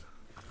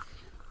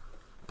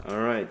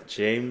right,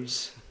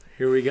 James.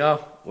 Here we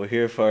go. We're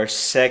here for our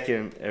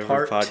second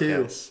ever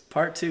podcast.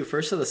 Part two.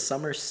 First of the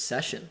summer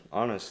session.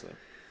 Honestly.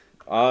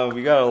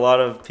 We got a lot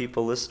of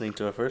people listening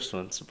to our first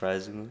one,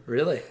 surprisingly.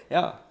 Really?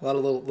 Yeah. A lot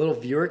of little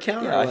viewer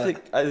count? Yeah, or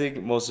what? I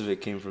think most of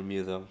it came from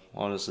you, though.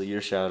 Honestly,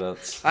 your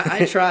shout-outs.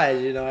 I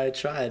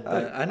tried,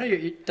 but I know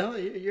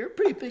you're a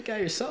pretty big guy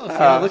yourself.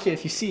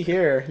 If you see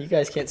here, you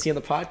guys can't see on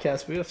the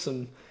podcast, we have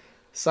some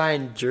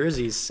signed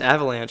jerseys,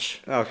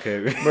 Avalanche Okay.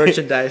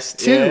 merchandise.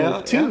 Two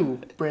Yeah.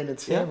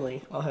 Brandon's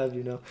family, I'll have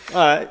you know. All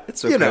right,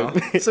 it's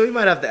okay. So we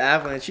might have the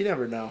Avalanche, you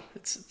never know.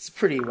 It's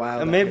pretty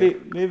wild. And out here.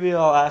 maybe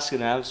I'll ask an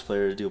Avs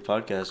player to do a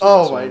podcast with us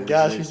Oh one my of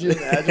gosh, these could you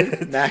days.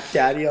 imagine Mac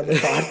Daddy on the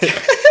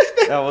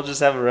podcast? Yeah, we'll just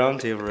have a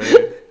roundtable right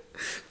here.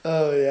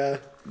 Oh yeah.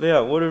 But yeah,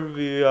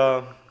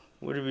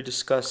 what did we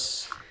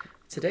discuss?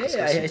 Today,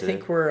 Discussing I today.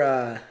 think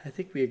I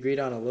think we agreed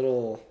on a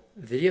little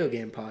video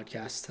game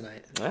podcast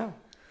tonight. Yeah.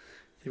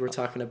 I think we're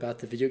talking about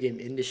the video game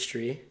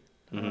industry.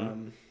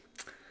 Mm-hmm.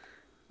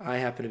 I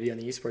happen to be on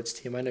the esports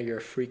team. I know you're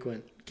a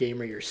frequent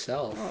gamer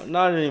yourself. Oh,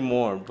 not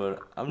anymore,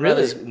 but I'm not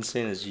Really? as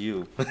insane as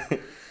you.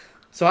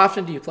 So how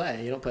often do you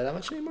play? You don't play that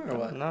much anymore, or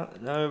what? Not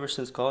ever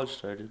since college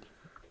started.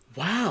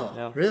 Wow,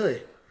 Yeah.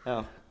 really?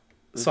 Yeah.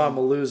 So I'm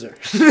a loser.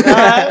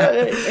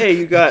 Hey,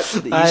 you got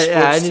the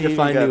esports I need to team,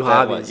 find you got new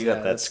that one, hobbies. You got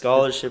Yeah, that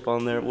scholarship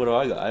on there. What do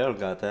I got? I don't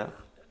got that.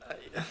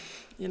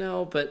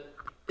 But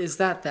is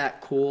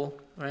that cool?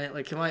 Right?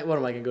 Like, what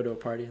am I gonna go to a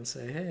party and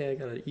say, "Hey, I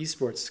got an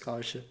esports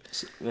scholarship"?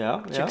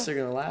 Yeah. Chicks are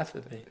gonna laugh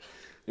at me.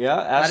 Yeah.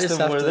 Ask just them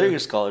have where to- their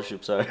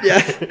scholarships are.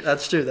 Yeah,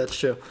 that's true. That's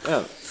true.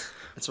 Yeah.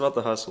 It's about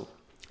the hustle.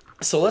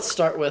 So let's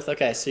start with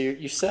so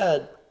you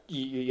said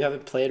you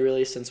haven't played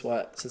really since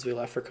what? Since we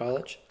left for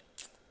college?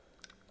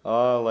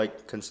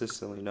 Like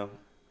consistently, no.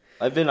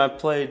 I've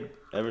played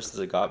ever since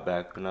I got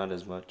back, but not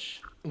as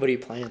much. What are you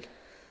playing?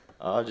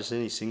 Just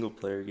any single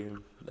player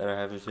game that I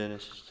haven't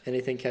finished.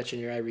 Anything catching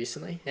your eye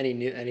recently?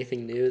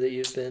 Anything new that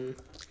you've been?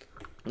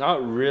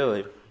 Not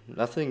really.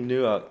 Nothing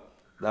new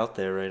out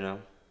there right now.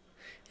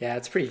 Yeah,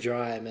 it's pretty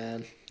dry,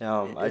 man.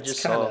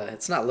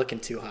 It's not looking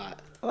too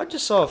hot. I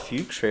just saw a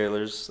few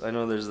trailers. I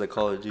know there's the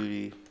Call of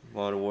Duty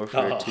Modern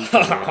Warfare 2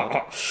 coming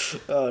out.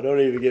 Oh, don't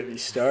even get me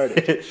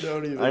started.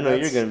 Don't even. I know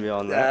you're gonna be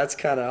on that.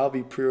 That's I'll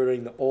be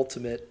pre-ordering the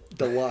Ultimate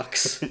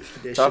Deluxe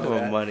edition. Talk of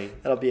about that. money.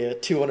 That'll be a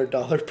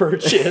 $200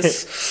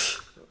 purchase.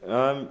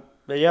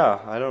 But yeah,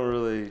 I don't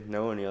really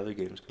know any other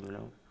games coming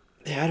out.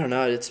 Yeah, I don't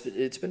know.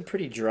 It's been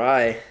pretty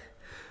dry.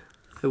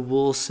 I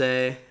will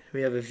say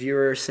we have a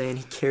viewer saying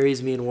he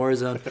carries me in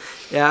Warzone.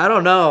 Yeah, I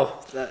don't know.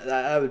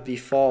 That would be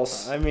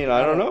false. I mean,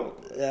 I don't know.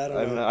 Yeah, I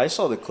don't know. I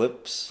saw the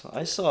clips.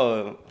 I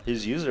saw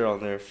his user on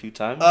there a few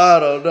times. I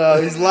don't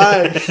know. He's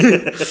lying.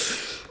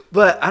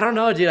 But I don't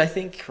know, dude. I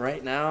think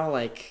right now,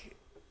 like,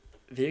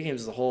 video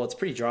games as a whole, it's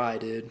pretty dry,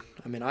 dude.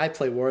 I mean, I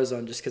play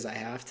Warzone just because I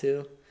have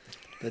to.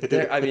 But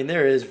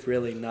there is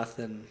really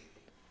nothing.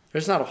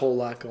 There's not a whole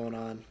lot going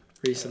on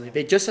recently.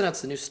 They just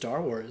announced the new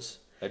Star Wars.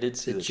 I did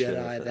see The the trailer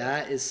Jedi. for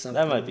That is something.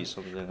 That might be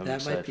something.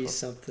 That might be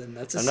something.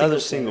 That's Another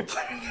single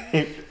single player.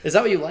 player game. Is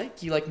that what you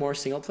like? You like more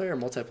single player or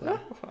multiplayer?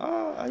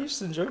 I used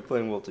to enjoy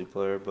playing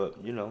multiplayer,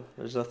 but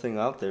there's nothing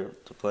out there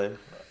to play.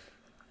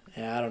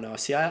 Yeah, I don't know.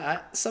 See, I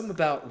something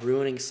about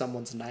ruining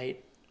someone's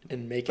night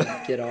and making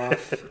them get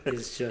off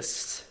is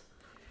just,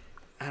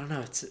 I don't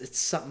know. It's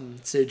something.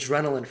 It's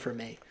adrenaline for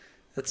me.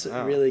 That's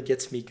what really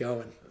gets me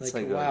going.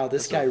 Like wow,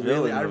 this guy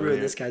really, I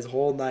ruined this guy's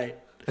whole night,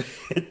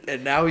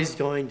 and now he's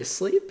going to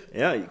sleep.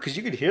 Yeah, because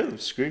you could hear them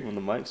scream on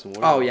the mics and.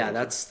 Oh yeah,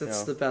 that's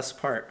the best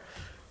part.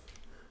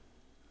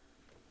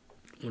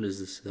 What is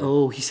this?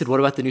 Oh, he said, "What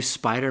about the new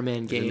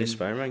Spider-Man game?" The new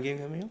Spider-Man game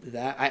coming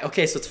out?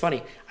 Okay, so it's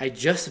funny. I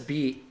just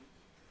beat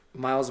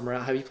Miles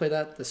Morales. Have you played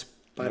that? The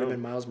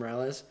Spider-Man Miles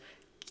Morales?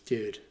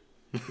 Dude,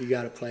 you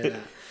got to play that.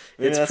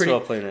 Maybe that's what I'll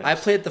play next. I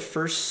played the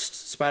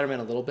first Spider-Man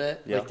a little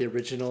bit, Yeah. like the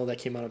original that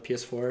came out on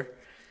PS4,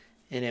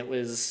 and it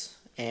was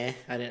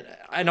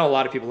I know a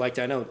lot of people liked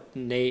it. I know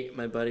Nate,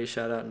 my buddy,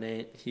 shout out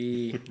Nate.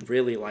 He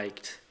really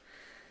liked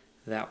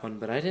that one,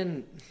 but I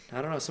don't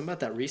know, something about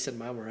that recent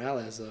Miles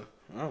Morales though.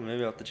 Oh, maybe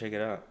I'll have to check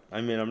it out.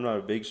 I mean, I'm not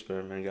a big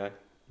Spider-Man guy.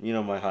 You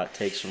know my hot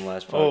takes from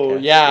last podcast. Oh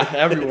yeah,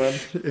 everyone.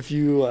 If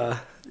you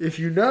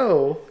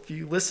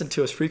listen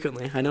to us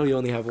frequently, I know you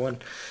only have one.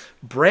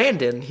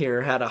 Brandon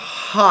here had a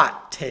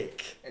hot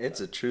take.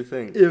 It's a true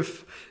thing.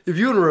 If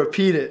you want to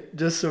repeat it,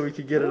 just so we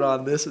could get it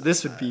on this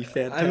would be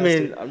fantastic. I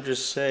mean, I'm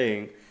just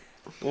saying.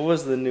 What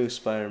was the new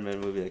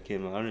Spider-Man movie that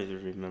came out? I don't even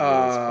remember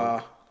what it's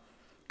called.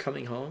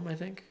 Coming Home, I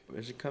think.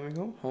 Is it Coming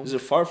Home? Home? Is it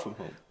Far From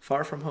Home?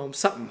 Far From Home.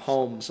 Something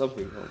home.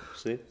 Something home.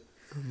 See?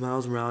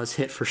 Miles Morales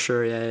hit for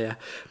sure. Yeah.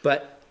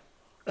 But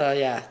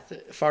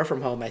Far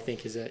From Home, I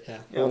think, is it. Yeah.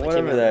 Yeah,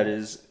 whatever that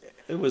is,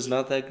 it was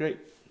not that great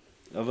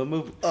of a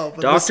movie. Oh,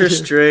 but Doctor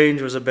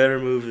Strange was a better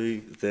movie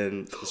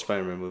than the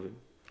Spider-Man movie.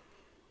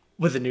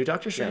 With the new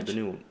Doctor Yeah, Strange? the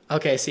new one.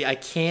 Okay, see, I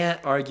can't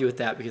argue with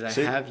that because I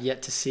See? have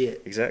yet to see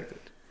it. Exactly.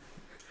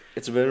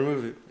 It's a better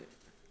movie.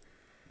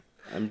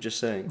 I'm just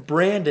saying.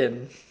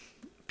 Brandon,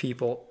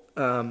 people,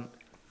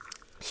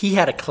 he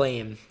had a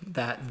claim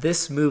that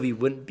this movie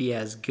wouldn't be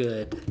as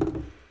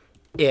good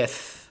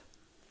if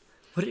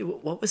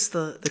what was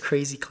the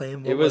crazy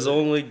claim? What It was it?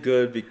 only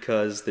good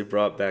because they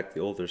brought back the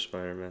older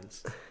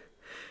Spider-Mans.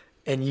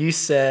 And you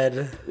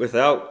said,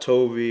 Without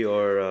Toby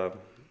or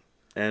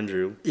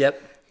Andrew,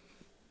 "Yep."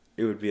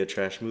 it would be a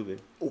trash movie.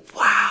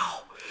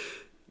 Wow.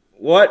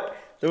 What?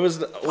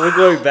 We're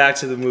going back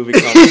to the movie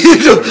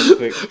conversation real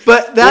quick.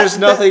 But there's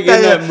nothing in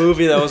that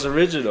movie that was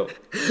original.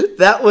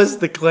 That was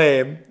the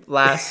claim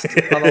on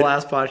the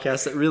last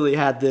podcast that really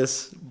had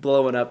this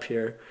blowing up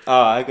here.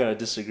 Oh, I gotta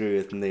disagree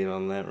with Nate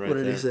on that right there.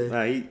 What did he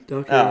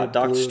say?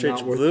 Doctor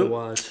Strange Blue.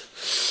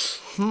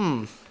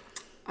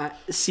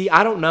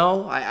 I don't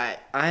know.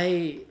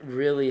 I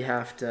really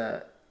have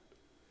to.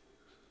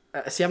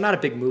 I'm not a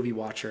big movie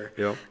watcher.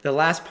 Yeah. The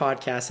last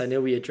podcast, I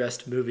know we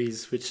addressed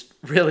movies, which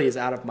really is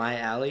out of my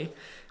alley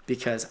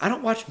because I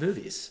don't watch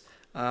movies.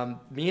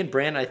 Me and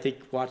Brandon, I think,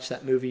 watched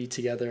that movie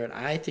together, and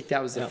I think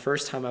that was the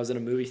first time I was in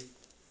a movie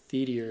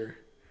theater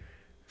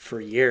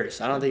for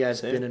years. I don't think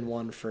I've been in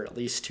one for at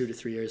least 2 to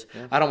 3 years.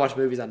 Yeah. I don't watch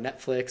movies on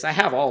Netflix. I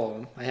have all of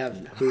them. I have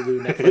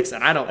Hulu, Netflix,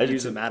 and I don't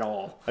use them at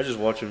all. I just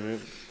watch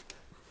them.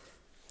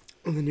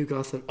 And the new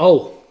Gotham.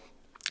 Oh,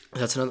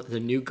 that's another. The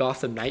new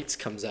Gotham Knights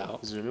comes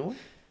out. Is there a new one?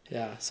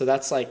 Yeah, so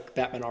that's like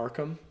Batman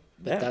Arkham,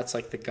 but that's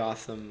like the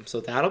Gotham.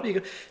 So that'll be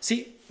good.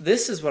 See,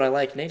 this is what I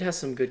like. Nate has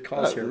some good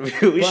calls here.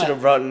 We should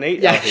have brought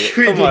Nate out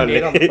here. Come on,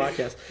 Nate on the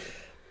podcast.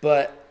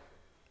 But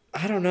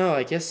I don't know.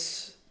 I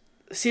guess.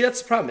 See,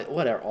 that's the problem.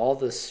 What are all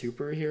the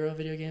superhero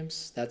video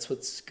games? That's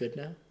what's good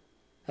now.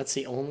 That's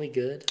the only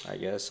good. I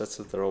guess that's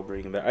what they're all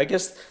bringing back. I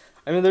guess.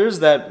 I mean, there is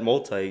that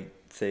multi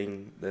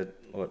thing that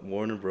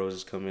Warner Bros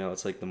is coming out.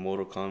 It's like the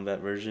Mortal Kombat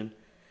version.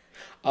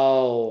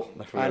 Oh,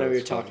 I know what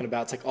you're talking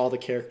about. It's like all the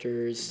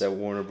characters that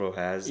Warner Bros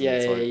has.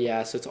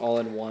 Yeah. So it's all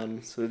in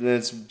one. So then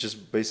it's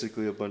just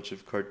basically a bunch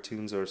of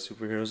cartoons or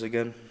superheroes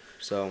again.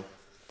 So,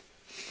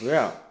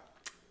 yeah.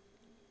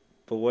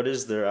 But what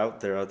is there out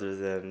there other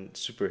than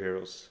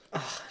superheroes?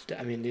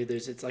 I mean, dude,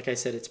 it's like I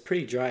said, it's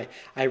pretty dry.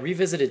 I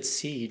revisited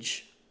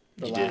Siege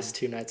the last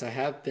 2 nights.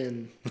 I've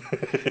been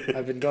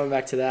going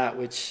back to that,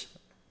 which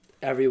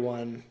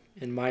everyone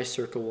in my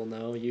circle will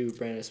know, you,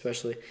 Brandon,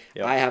 especially.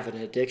 Yep. I have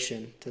an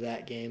addiction to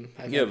that game.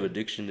 You have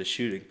addiction to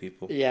shooting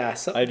people. Yeah,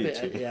 I do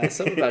too. Yeah,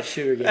 something about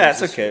shooter games. Yeah,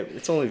 it's okay.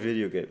 It's only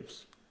video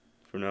games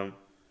for now.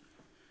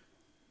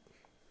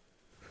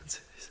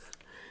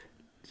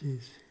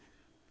 Jeez.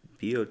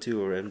 BO2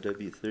 or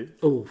MW3?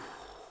 Oh.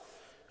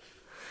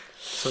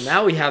 So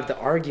now we have the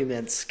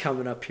arguments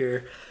coming up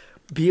here.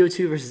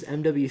 BO2 versus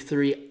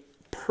MW3.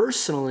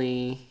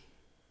 Personally,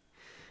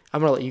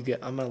 I'm gonna let you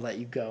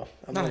go.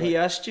 He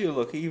asked you.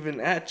 Look, he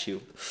even at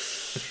you.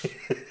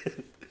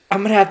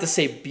 I'm gonna have to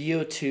say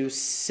BO2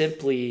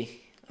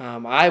 simply.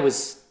 I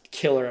was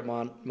killer at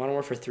Modern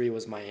Warfare 3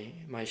 was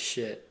my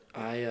shit.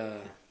 I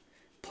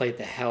played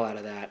the hell out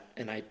of that,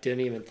 and I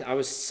didn't even. I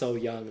was so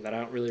young that I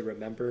don't really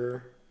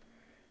remember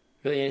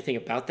really anything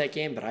about that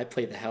game, but I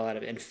played the hell out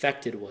of it.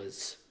 Infected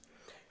was.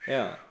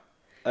 Yeah,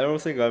 I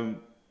don't think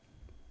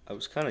I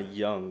was kind of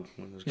young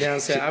when I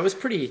was. Yeah, I was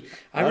pretty.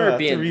 I remember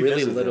being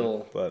really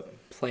little, but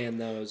playing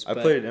those. I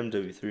played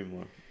MW3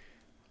 more.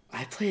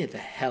 I played the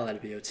hell out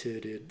of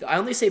BO2, dude. I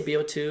only say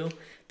BO2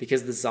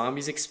 because the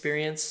zombies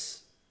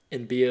experience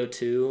in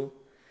BO2,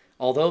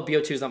 although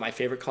BO2 is not my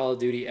favorite Call of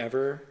Duty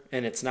ever,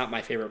 and it's not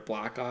my favorite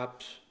Black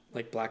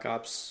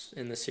Ops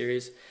in the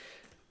series,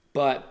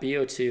 but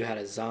BO2 had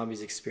a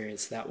zombies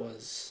experience that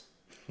was.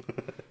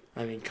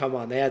 I mean, come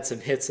on. They had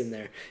some hits in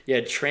there. You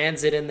had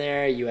Transit in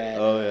there. You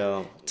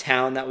had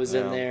Town that was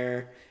in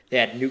there. They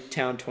had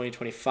Nuketown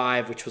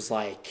 2025, which was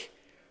like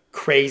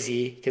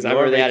crazy. Because I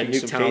remember they had a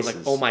Nuketown. I was like,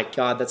 oh my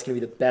God, that's going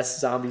to be the best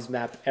zombies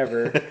map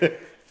ever.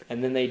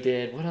 And then they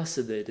did, what else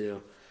did they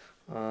do?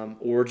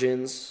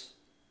 Origins.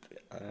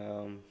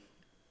 I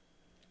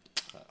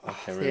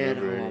can't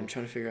remember. I'm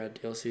trying to figure out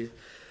DLCs.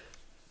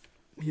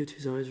 BO2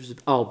 zombies versus...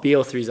 Oh,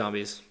 BO3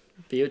 zombies.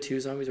 BO2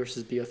 zombies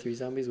versus BO3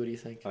 zombies? What do you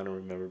think? I don't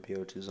remember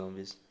BO2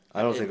 zombies.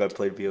 I don't think I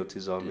played BO2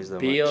 zombies that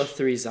much.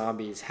 BO3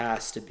 zombies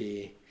has to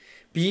be.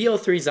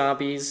 BO3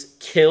 zombies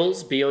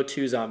kills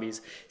BO2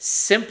 zombies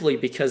simply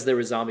because there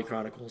was Zombie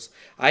Chronicles.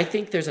 I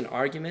think there's an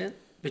argument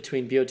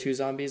between BO2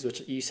 zombies,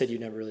 which you said you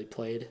never really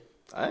played.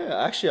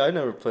 I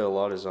never play a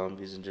lot of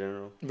zombies in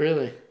general.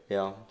 Really?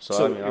 Yeah.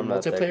 So I mean, I'm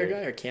not that multiplayer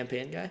guy or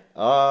campaign guy?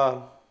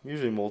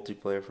 Usually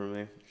multiplayer for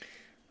me.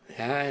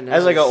 Yeah, I know.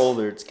 As I got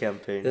older, it's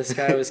campaign. This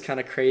guy was kind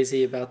of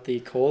crazy about the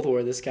Cold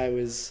War. This guy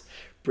was...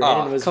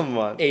 Brandon was come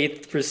on.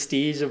 8th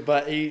prestige,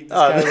 but this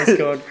guy was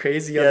going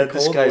crazy on the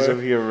Cold War. Yeah, this guy's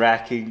over here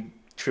racking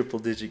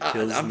triple-digit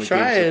kills in the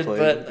trying,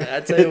 but I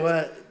tell you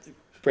what,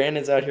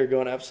 Brandon's out here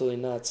going absolutely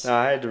nuts. No,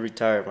 I had to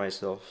retire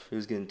myself. He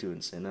was getting too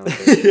insane.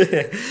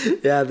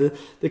 Yeah,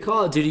 the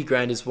Call of Duty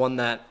grind is one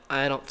that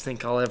I don't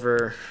think I'll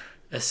ever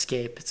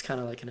escape. It's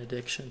kind of like an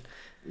addiction.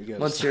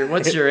 Once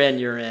you're in,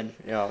 you're in.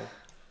 Yeah.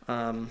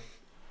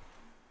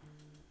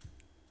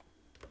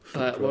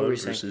 But what were we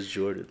saying? Versus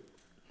Jordan.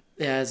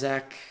 Yeah,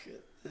 Zach,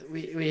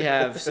 we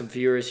have some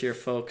viewers here,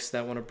 folks,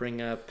 that want to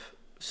bring up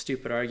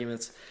stupid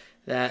arguments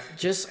that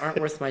just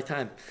aren't worth my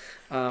time.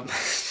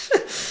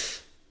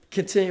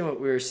 Continue what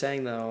we were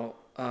saying though.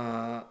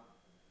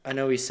 I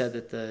know we said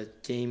that the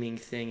gaming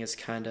thing is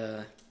kind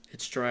of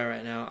it's dry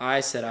right now.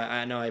 I said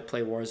I know I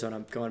play Warzone.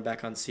 I'm going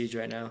back on Siege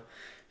right now.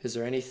 Is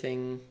there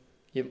anything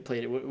you haven't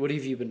played? What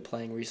have you been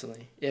playing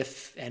recently,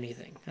 if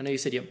anything? I know you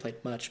said you haven't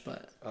played much,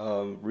 but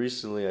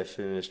recently I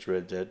finished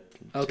Red Dead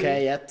 2.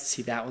 Okay, yep.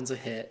 See, that one's a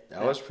hit.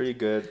 That was pretty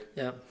good.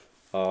 Yep.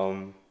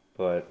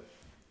 But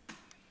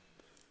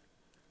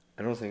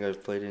I don't think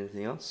I've played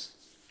anything else.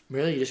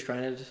 Really, you just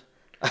grinded?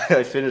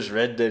 I finished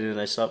Red Dead and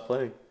I stopped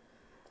playing.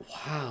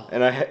 Wow.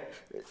 And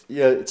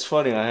it's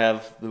funny. I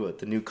have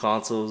the new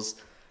consoles.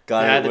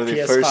 Got it when the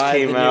they PS5, first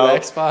came the new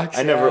out. Xbox,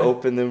 I never yeah.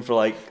 opened them for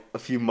like a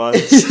few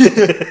months,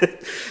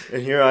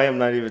 and here I am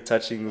not even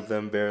touching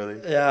them barely.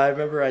 Yeah, I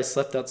remember I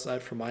slept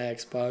outside for my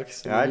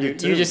Xbox. Yeah, I you, did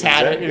too, you just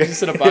had it. exactly. It was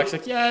just in a box.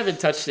 Like, yeah, I haven't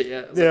touched it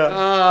yet. I was Yeah.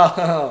 Like,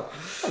 oh.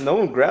 No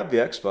one grabbed the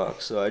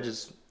Xbox, so I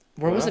just.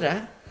 Where was it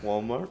at?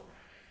 Walmart.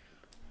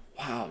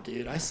 Wow,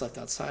 dude, I slept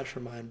outside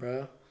for mine,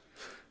 bro.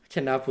 I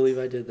cannot believe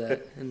I did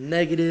that. A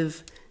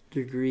negative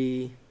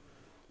degree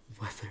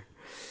weather.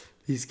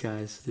 These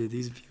guys, dude,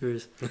 these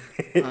viewers.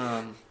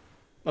 I'm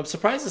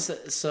surprised.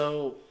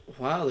 So,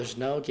 wow, there's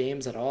no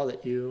games at all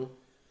that you.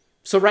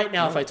 So right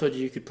now, if I told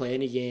you could play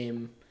any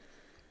game,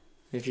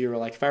 if you were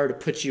like, if I were to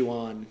put you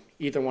on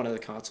either one of the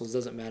consoles,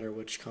 doesn't matter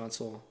which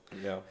console.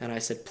 Yeah. And I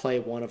said play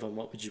one of them,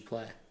 what would you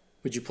play?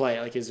 Would you play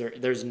like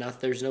there's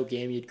no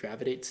game you'd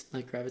gravitate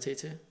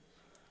to?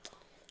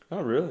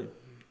 Not really.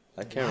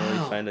 I can't Wow.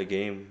 really find a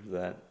game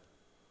that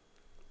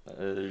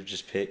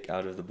just pick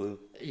out of the blue.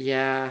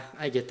 Yeah,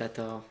 I get that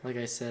though. Like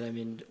I said, I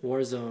mean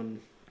Warzone.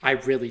 I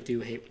really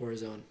do hate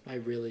Warzone. I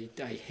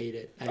hate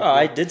it.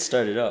 I did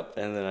start it up,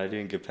 and then I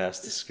didn't get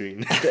past the screen.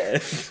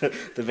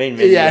 The main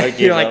menu. Yeah, I gave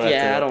you're out like, after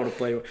yeah, that. I don't want to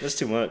play. That's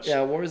too much. Yeah,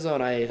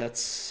 Warzone.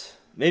 That's.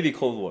 Maybe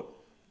Cold War.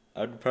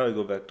 I'd probably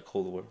go back to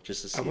Cold War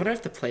just to see. I wonder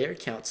if the player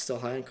count's still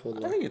high in Cold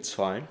I War. think it's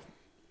fine.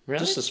 Really?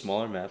 Just the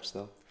smaller maps,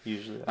 though.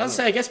 Usually. I'll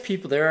say, I guess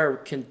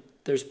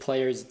there's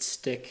players that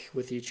stick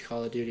with each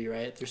Call of Duty,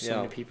 right? There's so Yeah.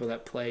 many people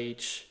that play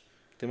each.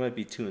 They might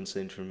be too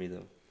insane for me,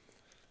 though.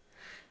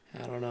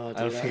 I don't know. Dude,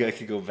 I don't think I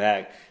could go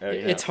back. Right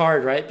It's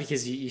hard, right?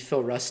 Because you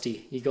feel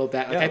rusty. You go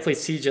back. Like Yeah. I played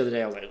Siege the other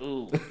day. I was like,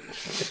 ooh,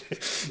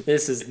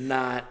 this is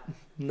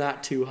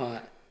not too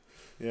hot.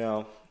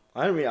 Yeah.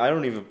 I mean, I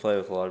don't even play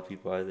with a lot of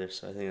people either,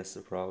 so I think that's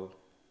the problem.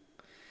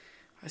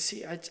 I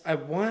see. I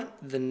want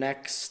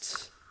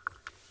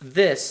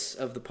this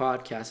of the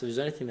podcast. If there's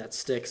anything that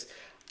sticks,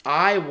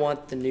 I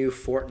want the new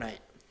Fortnite.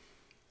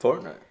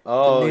 Fortnite.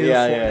 Oh, The new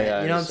yeah. You know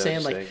I what I'm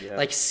understand saying? yeah.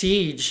 Like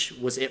Siege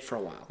was it for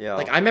a while. Yeah.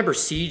 Like I remember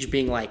Siege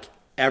being like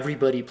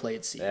everybody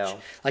played Siege. Yeah.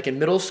 Like in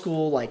middle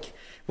school, like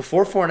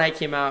before Fortnite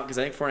came out, because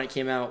I think Fortnite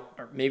came out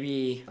or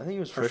maybe I think it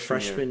was our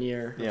freshman freshman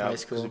year of high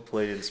 'cause school. we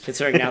played in Spanish.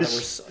 Considering now that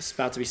we're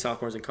about to be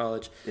sophomores in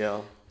college, Yeah.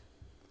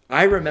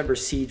 I remember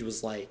Siege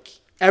was like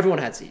everyone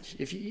had Siege.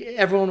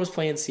 Everyone was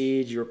playing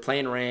Siege, you were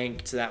playing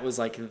ranked. That was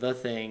like the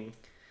thing.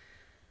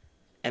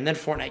 And then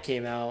Fortnite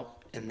came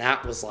out, and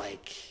that was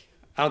like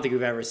I don't think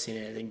we've ever seen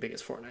anything big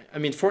as Fortnite. I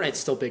mean, Fortnite's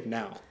still big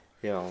now.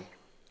 Yeah.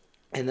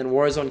 And then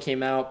Warzone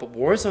came out, but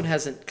Warzone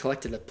hasn't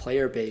collected a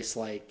player base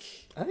like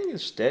I think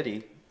it's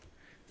steady.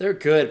 they're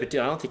good, but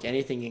dude, I don't think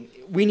anything.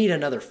 We need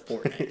another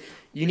Fortnite.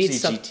 You need See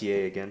some.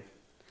 GTA again.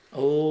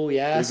 Oh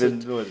yeah. They've So,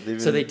 been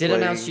so they did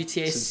playing announce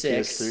GTA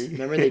since 6. PS3.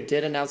 Remember they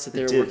did announce that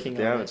they were working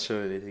They on haven't it.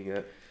 shown anything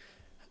yet.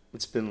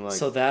 It's been like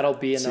So that'll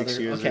be 6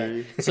 another. years Okay.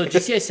 already. So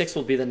GTA 6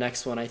 will be the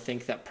next one. I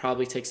think that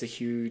probably takes a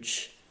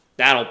huge.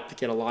 That'll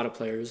get a lot of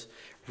players.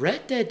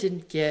 Red Dead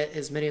didn't get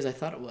as many as I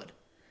thought it would.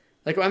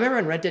 Like I remember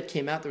when Red Dead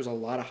came out, there was a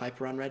lot of hype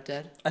around Red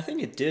Dead. I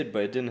think it did,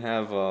 but it didn't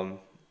have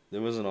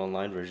there was an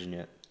online version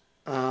yet.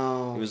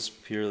 Oh. It was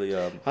purely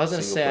I was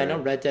gonna single say I know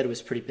player. Red Dead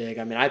was pretty big.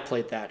 I mean, I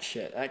played that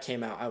shit. That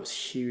came out. I was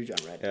huge on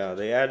Red Dead. Yeah,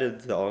 they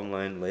added the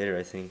online later,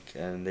 I think,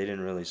 and they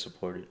didn't really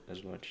support it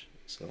as much.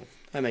 So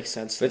That makes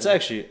sense. but it's then.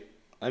 actually,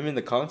 I mean,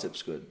 the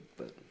concept's good,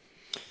 but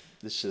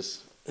it's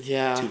just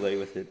Yeah. too late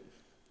with it.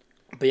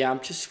 But yeah, I'm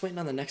just waiting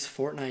on the next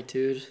Fortnite,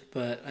 dude.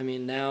 But I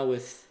mean, now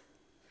with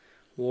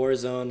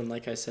Warzone and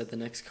like I said, the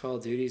next Call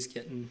of Duty's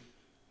getting.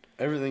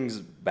 Everything's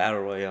battle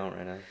royale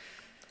right now.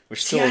 We're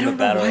See, still I in the don't know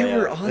battle why royale.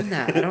 we're on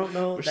that. I don't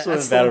know. We're still in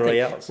that's the battle one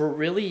thing. royales. We're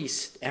really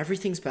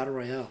everything's battle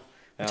royale.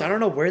 Which Yeah. I don't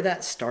know where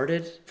that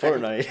started.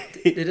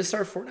 Fortnite. Did it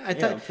start Fortnite? I Yeah,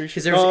 thought I'm pretty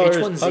because sure.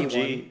 there was there's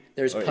H1Z1.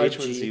 There's or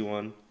PUBG.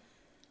 H1Z1.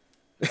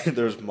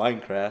 There's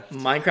Minecraft.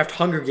 Minecraft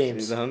Hunger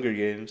Games. The Hunger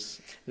Games.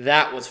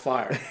 That was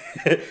fire.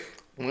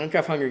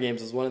 Minecraft Hunger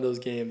Games is one of those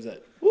games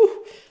that,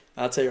 whew,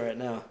 I'll tell you right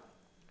now,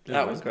 Yeah,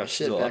 that was my Minecraft's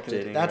shit still back in the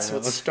day. updating That's right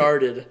what now.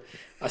 started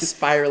a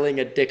spiraling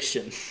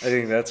addiction. I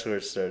think that's where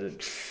it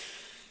started.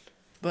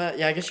 But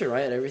yeah, I guess you're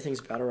right.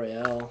 Everything's battle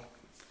royale.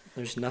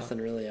 There's nothing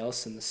really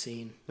else in the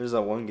scene. There's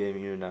that one game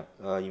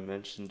you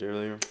mentioned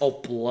earlier. Oh,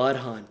 Blood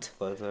Hunt.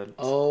 Bloodhound.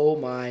 Oh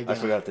my god. I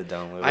forgot to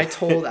download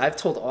it.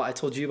 I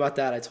told you about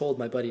that. I told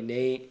my buddy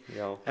Nate.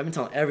 Yo. I've been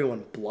telling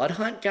everyone, Blood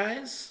Hunt,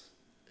 guys.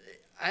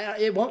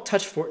 it won't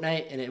touch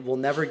Fortnite, and it will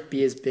never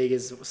be as big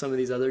as some of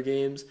these other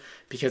games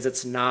because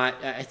it's not.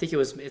 I think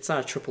it's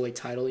not a AAA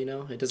title.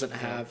 It doesn't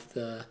have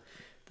the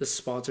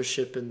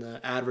sponsorship and the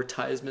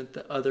advertisement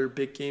that other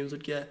big games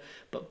would get.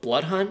 But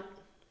Blood Hunt,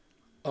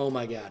 oh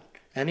my God!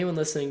 Anyone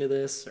listening to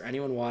this or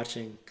anyone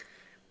watching,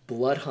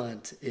 Blood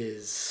Hunt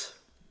is.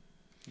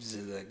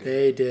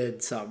 They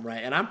did something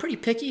right, and I'm pretty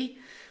picky.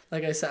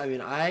 Like I said, I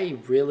mean,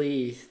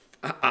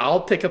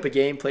 I'll pick up a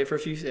game, play it for a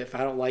few. If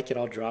I don't like it,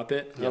 I'll drop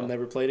it. I'll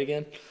never play it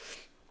again.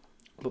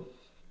 But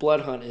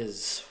Blood Hunt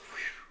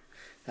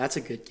that's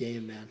a good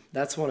game, man.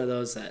 That's one of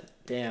those that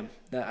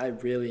I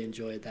really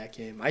enjoyed that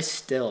game. I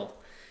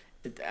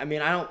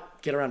don't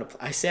get around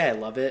to. I say I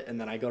love it, and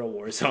then I go to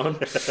Warzone.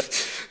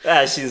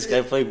 I see this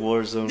guy playing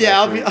Warzone.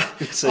 Yeah, I'll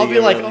be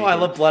like, I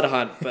love Blood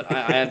Hunt, but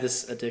I have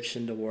this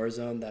addiction to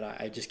Warzone that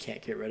I just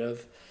can't get rid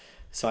of.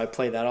 So I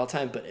play that all the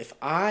time. But if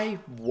I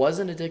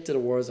wasn't addicted to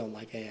Warzone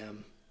like I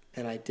am,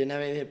 and I didn't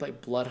have anything to play,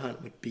 Blood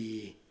Hunt would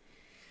be.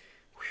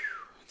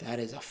 That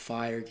is a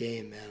fire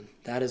game, man.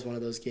 That is one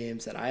of those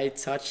games that I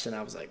touched, and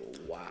I was like,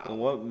 wow. And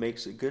what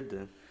makes it good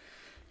then?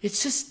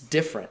 It's just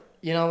different.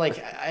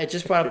 Like I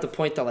just brought up the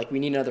point that like we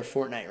need another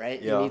Fortnite, right?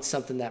 Yeah. You need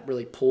something that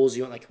really pulls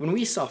you in. Like when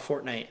we saw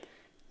Fortnite,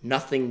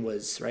 nothing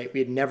was, right?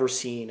 We had never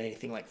seen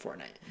anything like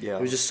Fortnite. Yeah.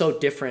 It was just so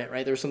different,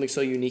 right? There was something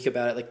so unique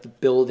about it, like the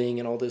building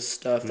and all this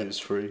stuff. It was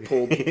free.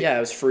 Yeah, it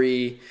was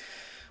free.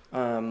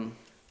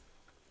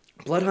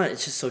 Blood Hunt,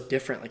 it's just so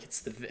different.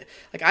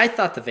 Like I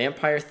thought the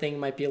vampire thing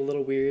might be a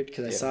little weird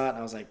because I saw it and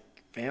I was like,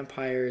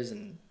 vampires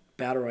and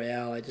Battle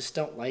Royale, I just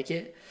don't like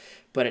it.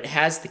 But it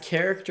has the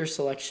character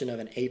selection of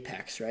an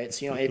Apex, right?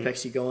 So,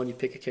 Apex, you go and you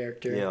pick a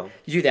character. Yeah.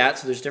 You do that,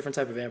 so there's different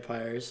type of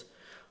vampires.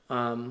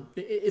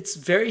 It's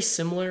very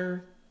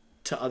similar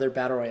to other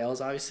Battle Royales,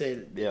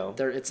 obviously. Yeah.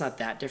 It's not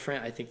that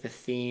different. I think the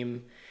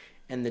theme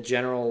and the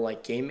general,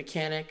 like, game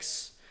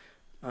mechanics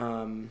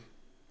can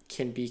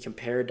be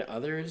compared to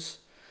others.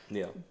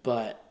 Yeah.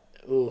 But,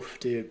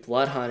 oof, dude,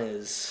 Blood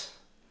Hunt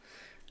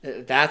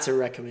that's a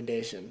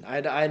recommendation.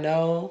 I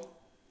know...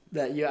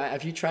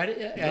 have you tried it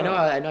yet? No.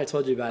 I know I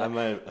told you about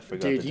it. I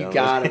forgot. Dude, you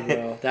got it,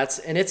 bro.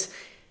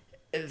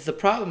 The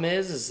problem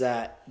is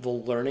that the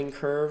learning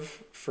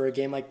curve for a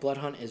game like Blood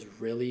Hunt is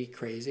really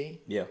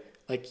crazy. Yeah.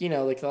 Like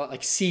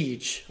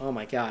Siege. Oh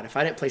my God. If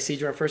I didn't play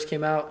Siege when it first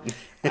came out,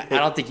 I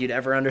don't think you'd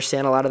ever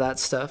understand a lot of that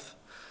stuff.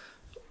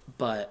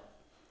 But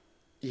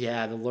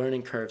yeah, the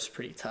learning curve's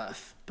pretty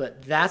tough.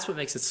 But that's what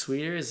makes it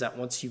sweeter is that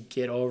once you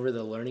get over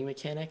the learning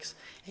mechanics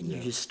and you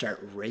just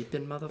start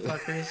raping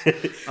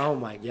motherfuckers, oh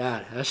my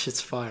God, that shit's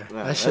fire.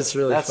 Yeah, that shit's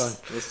really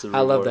fun. I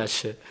love that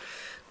shit.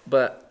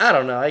 But I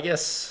don't know, I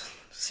guess.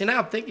 See, now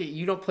I'm thinking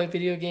you don't play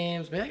video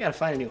games. Maybe I gotta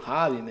find a new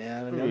hobby,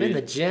 man. I mean, I'm in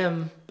the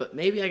gym, but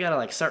maybe I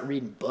gotta start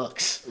reading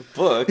books.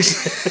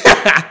 Books?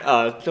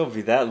 Don't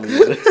be that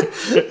loser.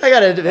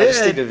 I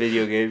stick to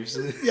video games.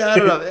 Yeah,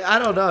 I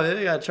don't know.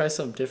 Maybe I gotta try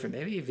something different.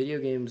 Maybe video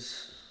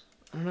games.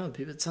 I don't know.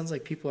 It sounds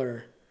like people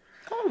are.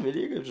 Oh,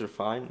 video games are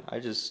fine.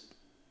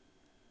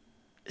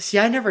 See,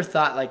 I never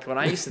thought when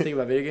I used to think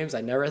about video games,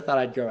 I never thought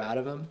I'd grow out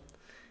of them.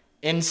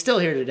 And still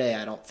here today,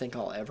 I don't think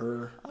I'll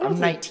ever. I'm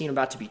 19,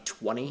 about to be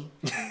 20,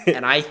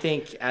 and I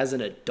think as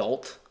an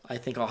adult, I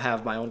think I'll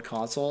have my own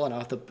console, and I'll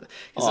have to.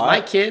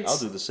 My kids. I'll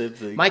do the same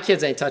thing. My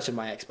kids ain't touching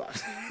my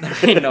Xbox.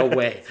 There ain't no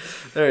way.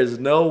 There is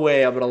no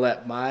way I'm gonna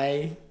let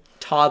my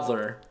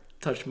toddler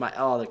touch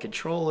the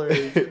controller.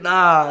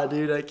 Nah,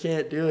 dude, I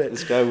can't do it.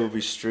 This guy will be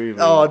streaming.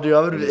 Oh, dude,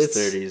 I'm gonna in his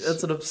 30s.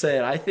 That's what I'm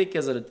saying. I think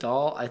as an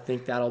adult, I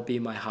think that'll be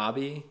my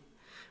hobby,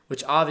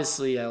 which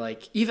obviously I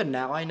like. Even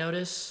now, I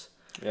notice.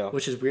 Yeah.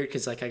 Which is weird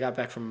because I got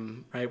back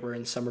from we're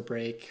in summer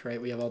break, right?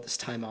 We have all this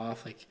time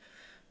off. I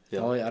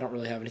don't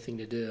really have anything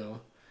to do,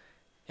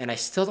 and I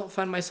still don't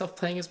find myself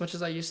playing as much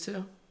as I used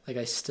to.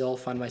 I still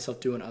find myself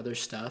doing other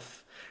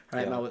stuff.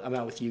 Right? Yeah. I'm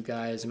out with you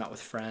guys. I'm out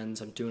with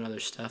friends. I'm doing other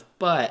stuff,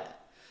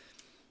 but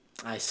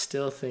I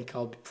still think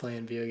I'll be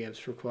playing video games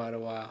for quite a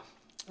while.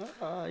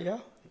 Yeah.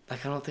 I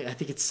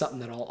think it's something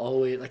that I'll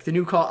always the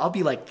new I'll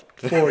be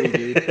 40,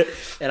 dude,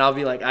 and I'll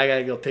be I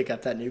gotta go pick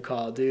up that new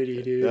Call of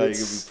Duty, dude. Yeah, you're gonna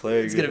be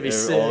playing. It's gonna be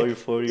sick. All your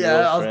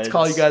 40-year-old I'll friends.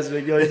 call you guys. Yo,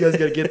 you guys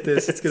gotta get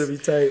this. It's gonna be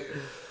tight.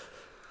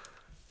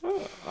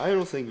 I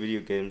don't think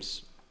video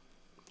games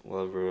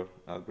will ever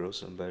outgrow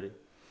somebody.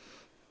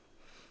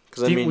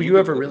 Were you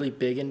ever really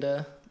big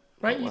into?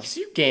 Right,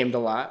 you gamed a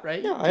lot,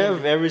 right? Yeah, I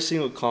have every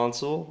single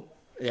console.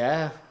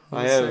 Yeah.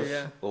 I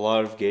have a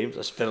lot of games.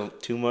 I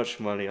spent too much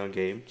money on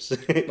games.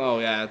 Oh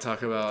yeah,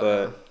 talk about.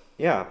 But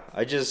yeah,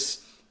 I don't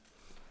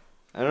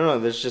know.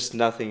 There's just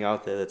nothing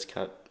out there that's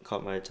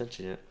caught my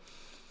attention yet.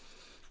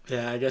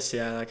 Yeah, I guess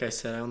like I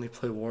said, I only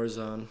play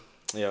Warzone.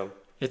 Yeah.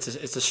 It's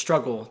a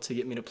struggle to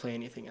get me to play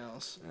anything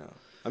else. Yeah.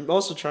 I'm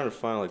also trying to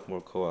find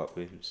more co-op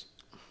games.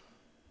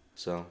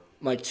 So.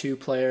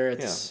 2-player.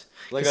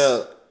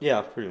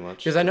 Yeah, pretty much.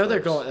 Because I know they're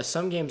going.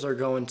 Some games are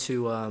going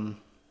to.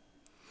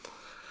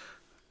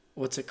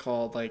 What's it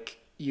called?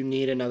 You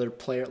need another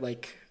player.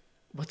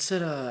 What's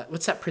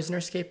that Prisoner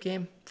Escape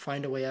game?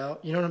 Find a Way Out.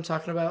 You know what I'm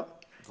talking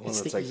about? One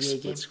It's that's the like EA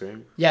split game.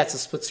 screen. Yeah, it's a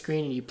split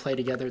screen and you play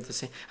together at the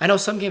same. I know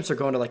some games are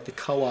going to like the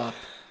co-op,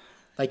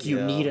 like you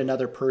Yeah. need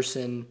another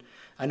person.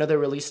 I know they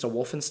released a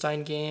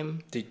Wolfenstein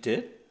game. They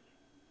did?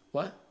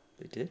 What?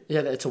 They did?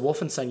 Yeah, it's a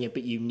Wolfenstein game,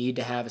 but you need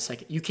to have a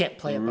second. You can't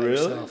play it by Really?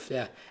 yourself.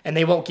 Yeah, and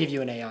they won't give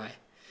you an AI.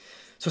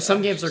 So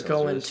some games are Sounds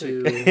going really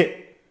to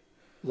sick.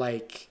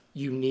 like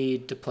you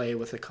need to play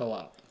with a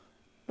co-op.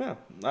 Yeah,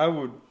 I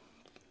would.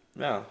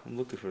 Yeah, I'm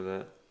looking for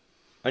that.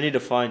 I need to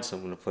find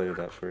someone to play with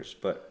that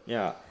first. But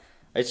yeah,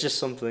 it's just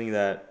something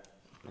that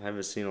I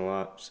haven't seen a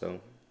lot. So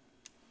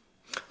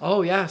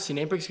Oh yeah, see,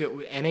 Namebright's good.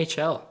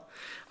 NHL.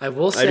 I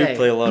will say I do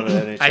play a lot of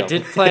NHL. I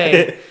did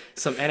play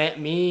some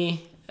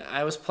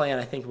I was playing.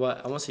 I think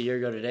almost a year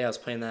ago today. I was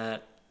playing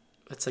that.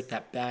 It's like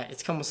that bat.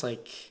 It's almost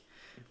like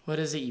what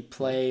is it? You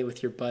play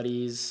with your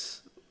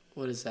buddies.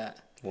 What is that?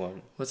 What?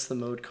 What's the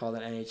mode called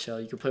in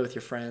NHL? You can play with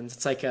your friends.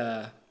 It's like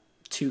a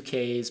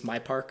 2K's My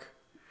Park.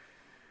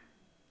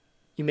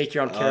 You make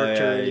your own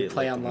character and you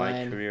play like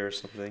online. My Career or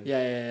something.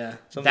 Yeah.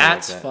 Something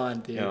That's like that. fun,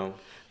 dude. You know,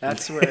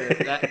 That's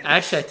where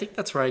actually I think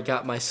that's where I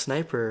got my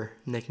sniper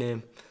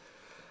nickname.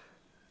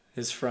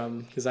 Is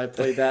from because I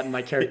played that and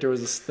my character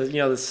was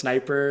the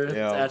sniper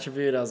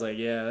attribute. I was like,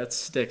 yeah, that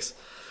sticks.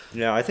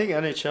 yeah, I think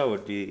NHL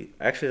would be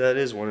actually that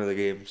is one of the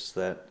games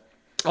that.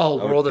 Oh,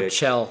 I would World of pick.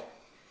 Chell.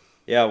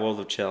 Yeah, World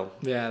of Chell.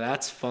 Yeah,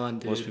 that's fun,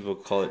 dude. Most people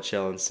call it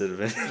Chell instead of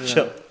Yeah,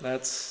 NHL.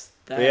 that's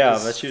But yeah,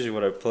 that's usually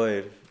what I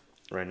play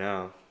right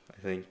now.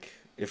 I think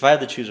if I had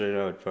to choose right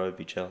now, it'd probably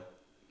be Chell.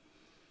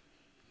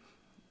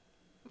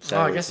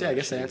 I guess that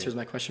answers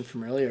my question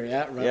from earlier.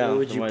 Yeah, right. Yeah, What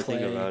would the you more I think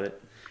play about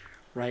it,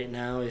 right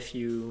now if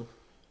you?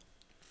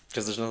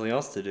 because there's nothing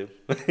else to do.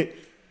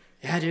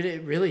 Yeah, dude,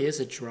 it really is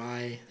a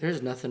dry.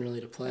 There's nothing really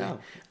to play. Yeah.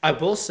 I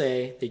will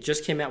say they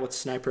just came out with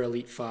Sniper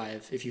Elite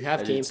 5. If you have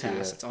I Game did see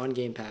Pass, that. it's on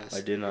Game Pass.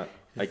 I did not.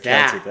 I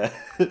can't take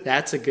that.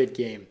 That's a good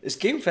game. Is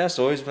Game Pass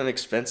always been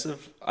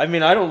expensive? I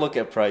mean, I don't look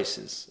at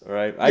prices, all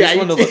right? I Yeah, just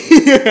wanted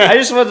to look. I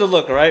just wanted to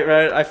look,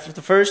 right? For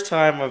the first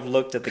time I've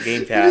looked at the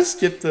Game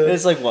Pass.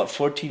 It's like what,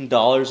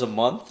 $14 a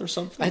month or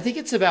something? I think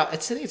it's about. I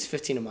think it's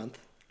 15 a month.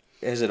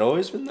 Has it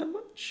always been that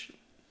much?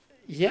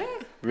 Yeah.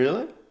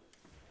 Really?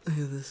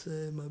 This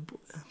my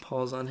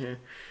Paul's on here.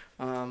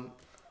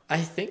 I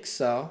think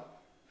so.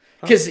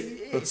 Because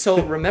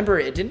so remember,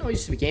 it didn't always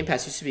used to be Game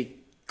Pass. It used to be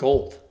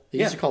Gold. They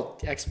used to call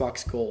it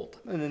Xbox Gold.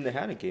 And then they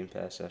had a Game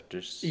Pass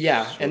after.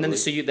 Yeah, and then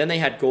shortly. then they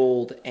had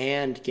Gold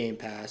and Game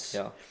Pass.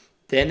 Yeah.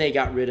 Then they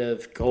got rid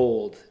of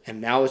Gold,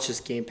 and now it's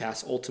just Game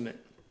Pass Ultimate,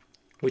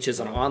 which is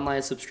an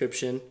online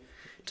subscription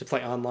to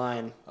play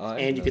online, I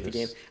and you get the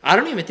didn't game. know I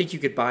don't even think you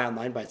could buy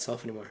online by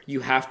itself anymore.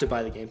 You have to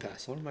buy the Game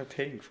Pass. What am I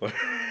paying for?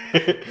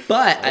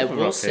 But I hope I'm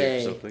will not paying for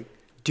say, something.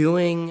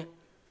 doing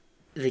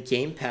the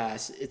Game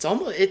Pass, it's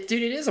almost dude.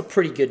 It is a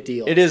pretty good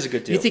deal. It is a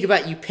good deal. You think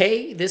about you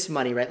pay this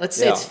money, right? Let's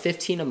say Yeah. it's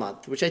 15 a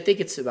month, which I think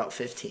it's about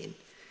 15.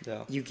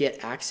 Yeah. You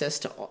get access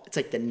to it's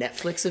like the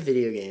Netflix of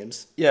video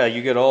games. Yeah,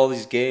 you get all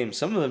these games.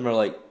 Some of them are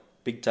like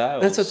big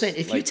titles. That's what I'm saying.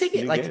 If you take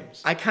it new like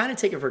games. I kind of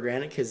take it for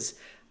granted because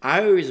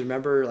I always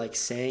remember like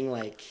saying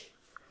like,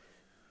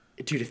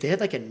 dude, if they had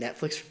like a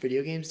Netflix for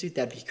video games, dude,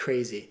 that'd be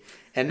crazy.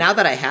 And now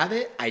that I have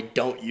it, I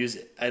don't use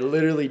it. I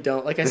literally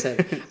don't. Like I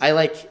said, I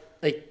like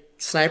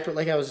Sniper.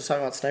 Like I was just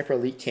talking about, Sniper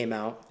Elite came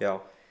out Yeah.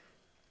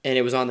 and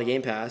it was on the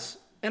Game Pass.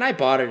 And I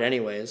bought it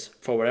anyways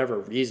for whatever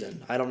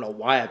reason. I don't know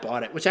why I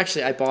bought it. Which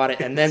actually I bought it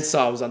and then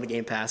saw it was on the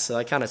Game Pass, so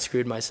I kind of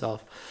screwed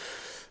myself.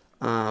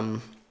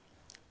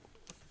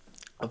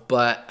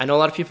 But I know a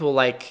lot of people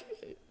like.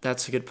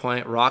 That's a good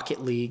point.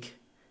 Rocket League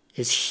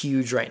is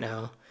huge right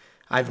now.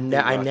 I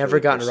never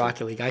League got into person.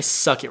 Rocket League. I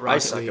suck at Rocket League. I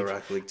suck at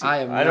Rocket League too. I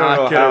am I don't not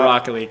know good how- at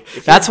Rocket League.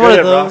 If That's you're one good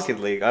of at those.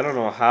 Rocket League. I don't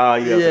know how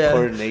you have the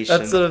coordination.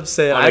 That's what I'm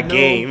saying. on I a know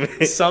game.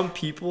 some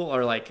people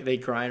are like they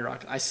grind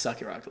Rocket. I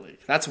suck at Rocket League.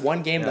 That's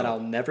one game that Yeah. I'll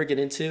never get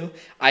into.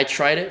 I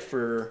tried it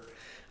for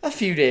a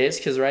few days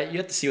because you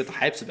have to see what the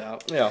hype's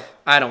about. Yeah.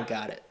 I don't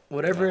got it.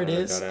 Whatever No, it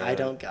I is, got it. I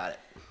don't got it.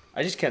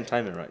 I just can't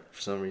time it right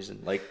for some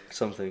reason. Like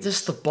something.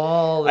 Just the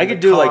ball. I and could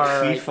the do like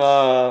car,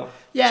 FIFA,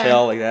 Yeah.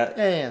 Shell like that.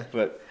 Yeah.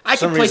 But I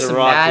for can play reason, some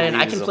Rocket Madden.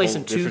 League I is can a play whole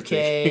some different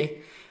thing. 2K.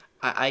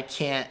 I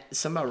can't.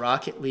 Some about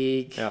Rocket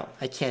League. Yeah.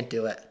 I can't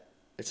do it.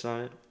 It's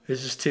not.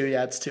 It's just too.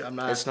 Yeah, it's too. I'm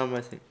not. It's not my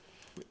thing.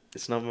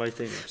 It's not my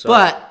thing. I'm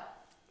sorry. But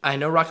I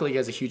know Rocket League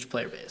has a huge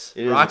player base.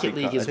 It is a Rocket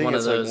big League is I think one of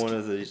it's those. like one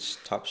of the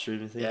top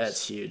streaming things. Yeah,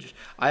 it's huge.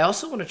 I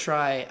also want to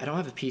try. I don't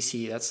have a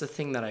PC. That's the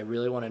thing that I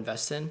really want to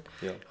invest in.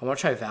 Yeah. I want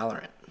to try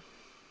Valorant.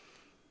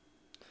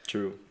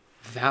 True.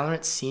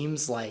 Valorant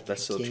seems like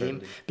That's a so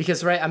game trendy.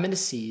 because I'm into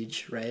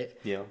Siege, right?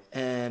 Yeah.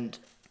 And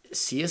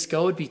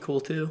CS:GO would be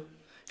cool too.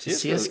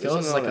 CS:GO, CS:GO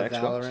is isn't like it a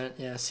on Xbox? Valorant.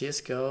 Yeah,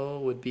 CS:GO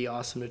would be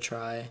awesome to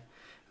try.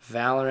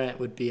 Valorant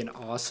would be an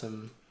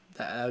awesome.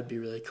 That would be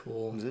really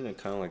cool. Isn't it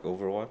kind of like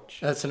Overwatch?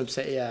 That's what I'm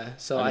saying. Yeah.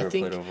 So I I never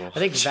think played Overwatch.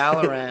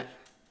 Valorant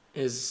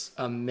is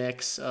a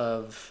mix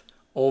of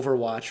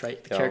Overwatch,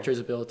 right? The Yeah. characters'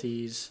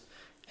 abilities,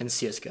 and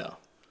CS:GO.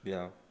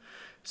 Yeah.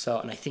 So,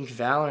 and I think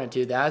Valorant,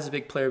 dude, that has a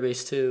big player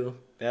base too.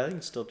 Yeah, I think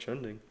it's still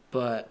trending.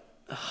 But,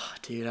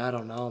 dude, I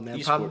don't know,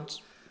 man. Probably- Esports.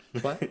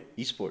 What?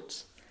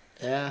 Esports.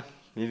 Yeah.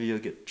 Maybe you'll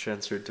get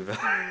transferred to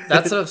Valorant.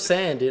 That's what I'm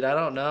saying, dude. I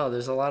don't know.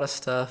 There's a lot of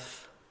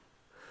stuff.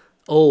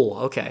 Oh,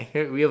 okay.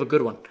 Here we have a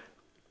good one.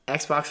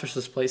 Xbox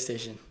versus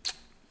PlayStation.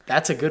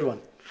 That's a good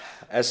one.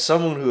 As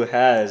someone who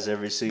has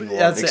every single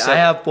one, I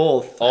have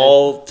both.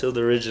 All to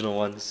the original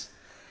ones.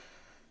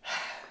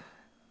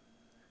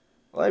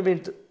 Well, I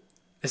mean,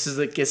 this is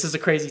a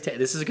crazy take.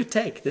 This is a good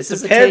take. This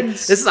is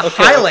depends. This is a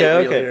highlight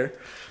reel okay. here.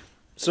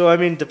 So I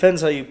mean,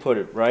 depends how you put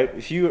it, right?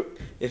 If you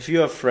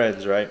have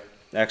friends, right?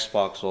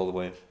 Xbox all the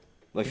way.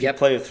 Like if you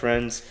play with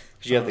friends,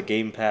 because you have the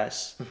Game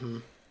Pass. Mm-hmm.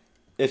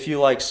 If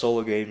you like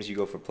solo games, you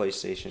go for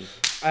PlayStation.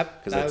 I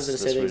was going to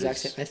say the exact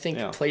same. I think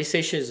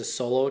PlayStation is a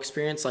solo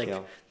experience, like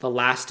The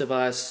Last of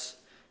Us,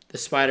 the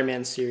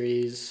Spider-Man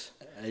series,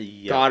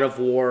 God of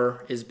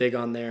War is big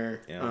on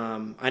there.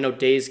 Yeah. I know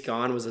Days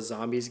Gone was a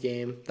zombies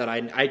game that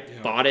I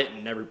bought it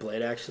and never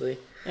played, actually.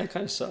 Yeah, it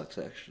kind of sucks,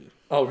 actually.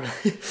 Oh, really?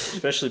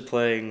 Especially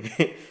playing,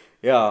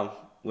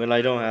 when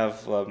I don't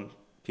have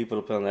people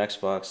to play on the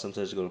Xbox,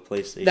 sometimes I go to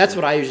PlayStation. That's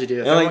what I usually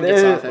do. If everyone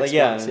gets off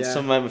Xbox, and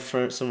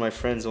some of my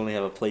friends only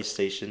have a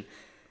PlayStation,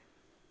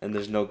 and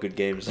there's no good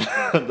games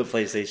on the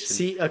PlayStation.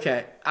 See,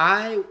 okay,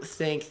 I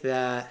think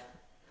that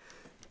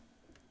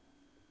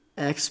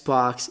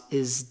Xbox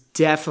is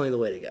definitely the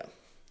way to go.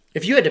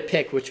 If you had to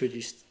pick, which would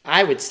you?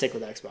 I would stick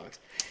with Xbox.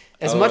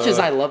 As much as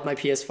I love my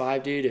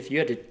PS5, dude, if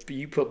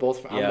you put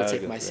both, I'm gonna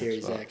take my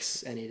Series Xbox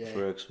X any day.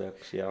 For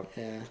Xbox, yeah.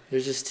 Yeah,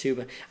 there's just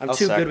too. I'm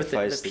too good with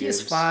it. The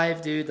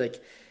PS5, dude,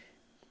 like.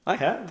 I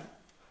have.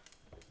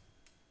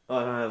 Oh,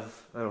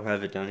 I don't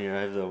have it down here.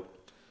 I have the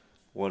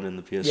one in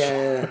the PS4.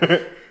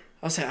 Yeah.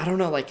 I was saying, I don't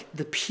know, like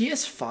the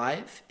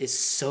PS5 is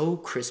so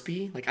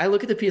crispy. Like I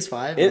look at the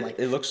PS5, and I'm like,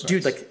 it looks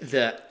dude, nice. like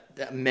the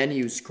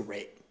menu's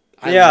great.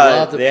 I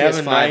love the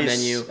PS5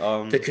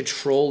 menu. The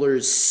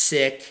controller's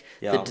sick.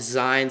 Yeah. The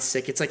design's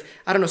sick. It's like,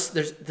 I don't know,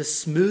 there's the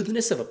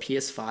smoothness of a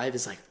PS5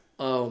 is like,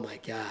 oh my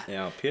god.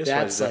 Yeah, PS5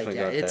 that's definitely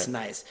got it's that.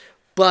 nice.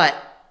 But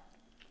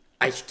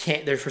I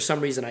can't. For some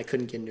reason I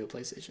couldn't get into a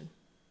PlayStation.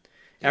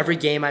 Yeah. Every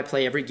game I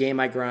play, every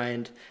game I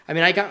grind. I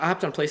mean, I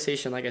hopped on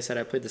PlayStation. Like I said,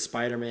 I played the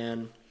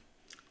Spider-Man.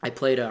 I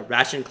played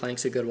Ratchet and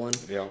Clank's a good one.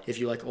 Yeah. If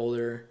you like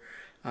older,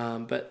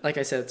 but like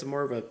I said, it's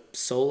more of a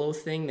solo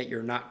thing that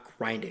you're not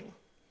grinding.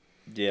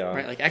 Yeah.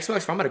 Right. Like Xbox,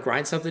 if I'm gonna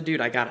grind something,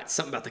 dude, I got it.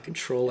 Something about the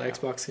controller. Yeah.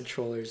 Xbox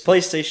controllers.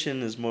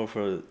 PlayStation is more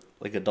for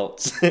like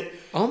adults.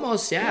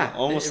 Almost, yeah.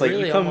 Almost like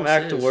really you come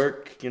back to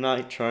work. You're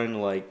not trying to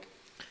like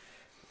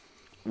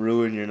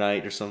ruin your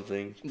night or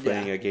something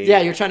playing a game. Yeah,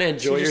 you're trying to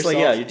enjoy yourself.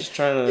 You're just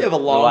trying to. You have a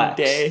long relax.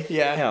 day.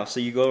 Yeah. Yeah. So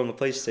you go on the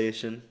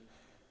PlayStation.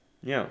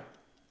 Yeah.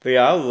 But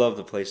yeah, I love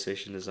the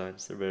PlayStation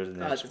designs. They're better than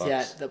the Xbox.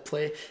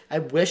 Yeah, I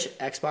wish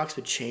Xbox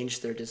would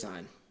change their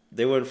design.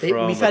 They went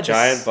from a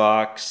giant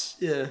box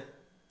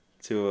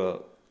to a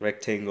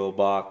rectangle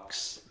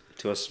box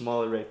to a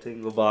smaller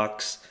rectangle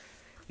box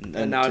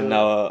and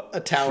now a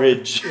tower.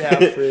 Fridge. Yeah,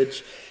 a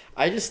fridge.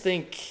 I just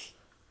think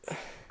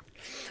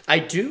I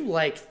do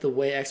like the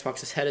way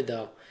Xbox is headed,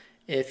 though.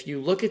 If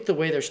you look at the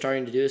way they're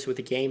starting to do this with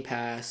the Game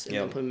Pass and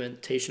the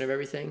implementation of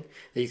everything,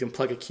 that you can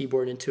plug a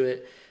keyboard into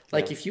it.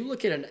 Like, if you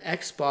look at an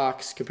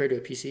Xbox compared to a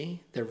PC,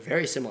 they're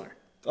very similar.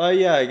 Oh,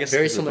 yeah, I guess.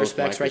 Very similar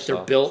specs, right?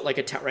 They're built like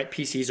a tower, right?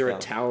 PCs are a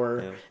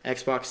tower,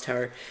 Xbox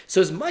tower.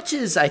 So as much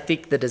as I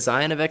think the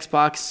design of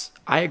Xbox,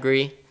 I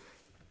agree,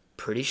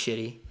 pretty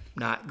shitty,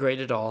 not great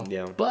at all.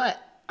 Yeah.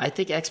 But I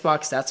think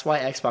Xbox, that's why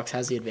Xbox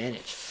has the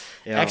advantage.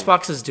 Yeah.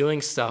 Xbox is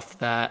doing stuff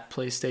that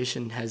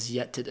PlayStation has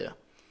yet to do.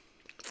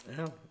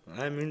 Yeah,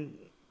 I mean,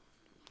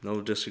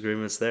 no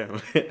disagreements there.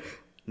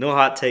 No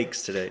hot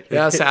takes today.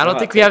 Yeah, so I don't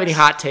think we have any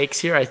hot takes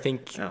here. I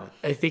think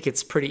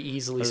it's pretty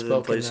easily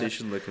spoken.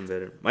 PlayStation looking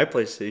better. My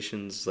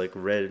PlayStation's like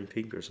red and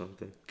pink or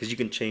something because you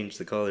can change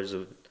the colors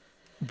of it.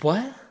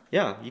 What?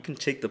 Yeah, you can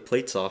take the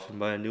plates off and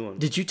buy a new one.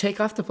 Did you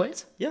take off the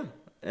plates? Yeah,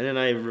 and then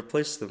I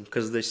replaced them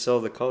because they sell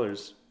the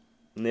colors.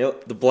 And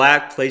the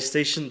black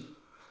PlayStation,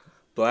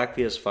 black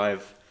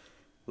PS5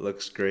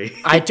 looks great.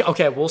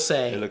 Okay, we'll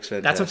say it looks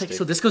fantastic. That's what I'm taking.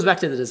 So this goes back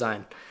to the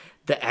design.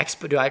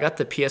 I got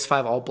the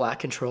PS5 all black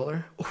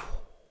controller. Ooh.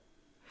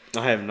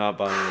 I have not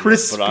bought one,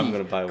 but I'm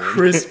gonna buy one.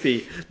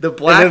 Crispy. The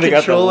black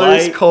controller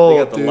is cold.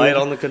 They got the light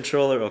on the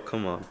controller. Oh,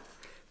 come on.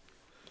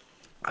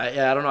 I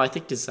don't know. I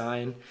think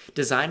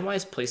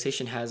design-wise,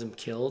 PlayStation has them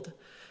killed.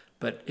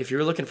 But if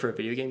you're looking for a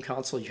video game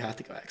console, you have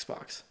to go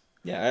Xbox.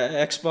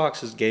 Yeah,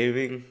 Xbox is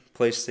gaming.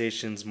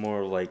 PlayStation's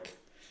more like.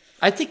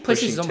 I think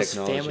PlayStation is almost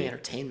family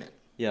entertainment.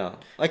 Yeah,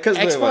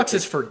 Xbox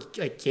is for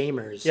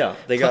gamers. Yeah,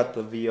 they got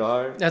the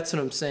VR. That's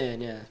what I'm saying.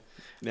 Yeah.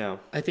 Yeah.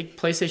 I think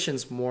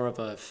PlayStation's more of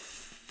a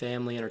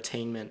family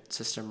entertainment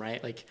system,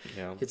 right? Like,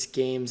 it's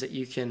games that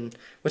you can,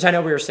 which I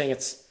know we were saying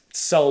it's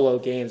solo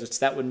games, which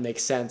that wouldn't make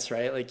sense,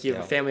 right? Like, you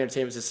have a family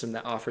entertainment system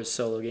that offers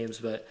solo games,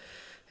 but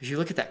if you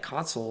look at that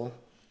console,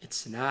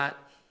 it's not.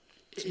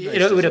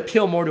 It would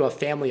appeal more to a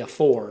family of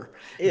four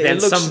than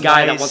some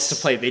guy that wants to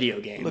play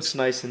video games. It looks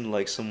nice in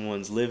like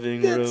someone's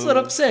living room. That's what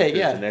I'm saying.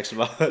 Yeah, an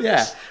Xbox.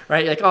 Yeah,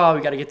 right. Like, oh,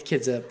 we got to get the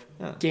kids a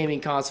gaming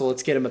console.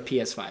 Let's get them a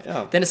PS5.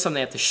 Yeah. Then it's something they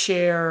have to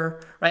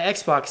share. Right?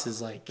 Xbox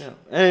is like. Yeah.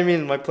 And I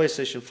mean, my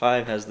PlayStation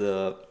 5 has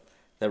the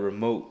that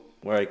remote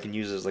where I can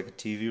use it as like a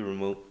TV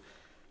remote.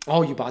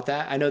 Oh, you bought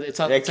that? I know it's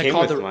like came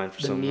called with mine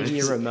for the some media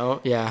reason.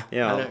 remote. Yeah,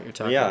 Yeah, I know what you're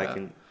talking yeah, about. I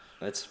can.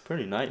 That's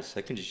pretty nice.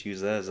 I can just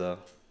use that as a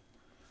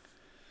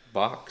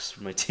box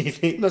for my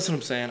TV. That's what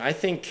I'm saying. I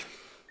think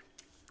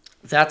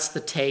that's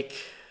the take.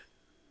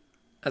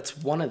 That's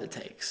one of the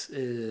takes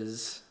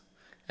is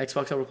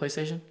Xbox over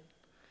PlayStation.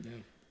 Yeah.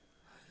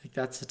 I think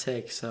that's the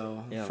take.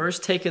 So Yeah.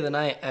 First take of the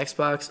night: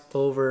 Xbox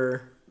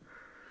over.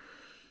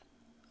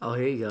 Oh,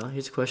 here you go.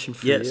 Here's a question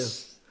for you.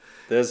 Yes,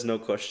 there's no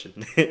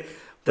question.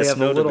 We have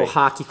no a little debate.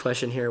 hockey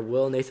question here.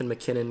 Will Nathan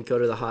McKinnon go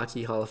to the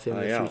Hockey Hall of Fame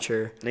in the Yeah.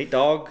 future? Nate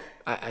Dogg.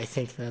 I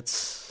think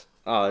that's...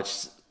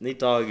 Nate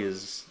Dogg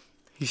is.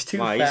 He's too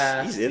Wow,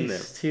 fast. he's in there.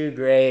 Too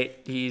great.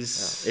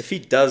 He's... If he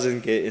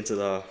doesn't get into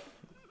the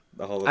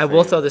Hall of I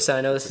will Fame, throw this out.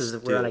 I know this is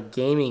we're on a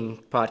gaming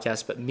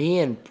podcast, but me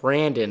and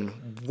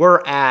Brandon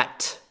were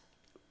at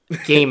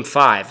Game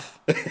 5.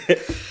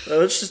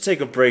 Let's just take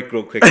a break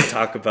real quick and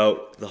talk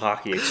about the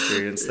hockey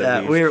experience.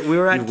 That we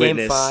were at Game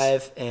witnessed.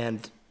 5,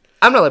 and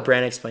I'm gonna let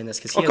Brandon explain this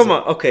because Come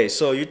on. Okay,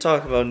 so you're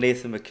talking about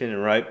Nathan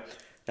McKinnon, right?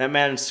 That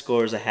man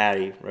scores a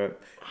hattie, right?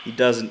 He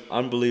does an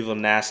unbelievable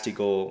nasty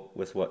goal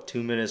with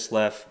 2 minutes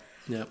left.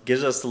 Yep.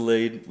 Gives us the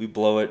lead. We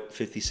blow it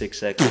 56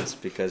 seconds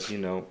because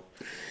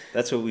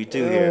that's what we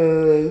do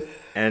here.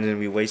 And then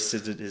we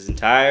wasted his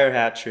entire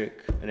hat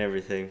trick and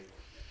everything.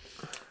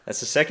 That's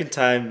the second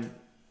time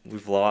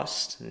we've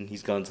lost, and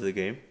he's gone to the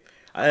game.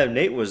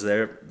 Nate was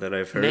there, that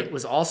I've heard. Nate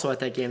was also at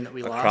that game that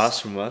we lost. Across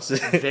from us.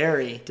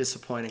 Very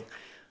disappointing.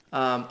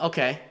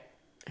 Okay,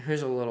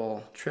 here's a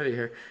little trivia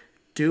here.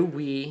 Do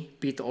we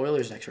beat the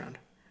Oilers next round?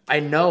 I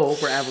know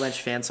we're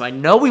Avalanche fans, so I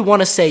know we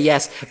want to say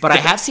yes, but I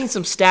have seen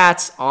some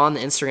stats on the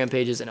Instagram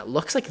pages, and it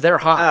looks like they're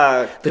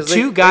hot. The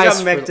two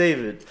guys... They got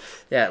McDavid.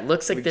 Yeah, it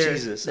looks like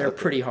McJesus they're out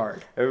there. pretty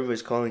hard.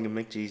 Everybody's calling him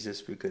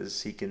McJesus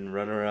because he can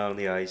run around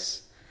the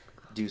ice,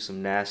 do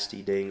some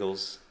nasty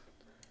dangles.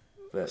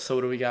 But So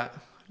what do we got?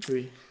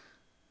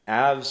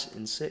 Avs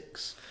in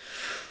 6.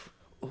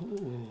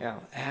 Ooh, Yeah,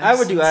 Avs I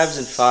would do in Avs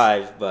in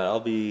 5, but I'll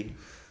be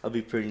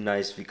pretty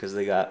nice because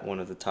they got one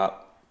of the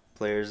top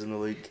players in the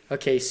league.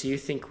 Okay, so you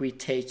think we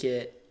take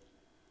it...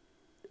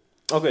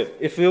 Okay,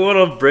 if we want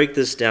to break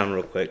this down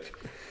real quick.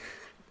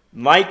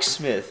 Mike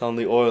Smith on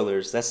the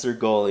Oilers, that's their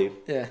goalie.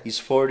 Yeah. He's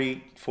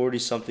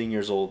 40-something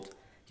years old.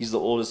 He's the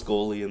oldest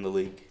goalie in the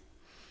league.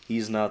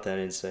 He's not that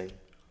insane.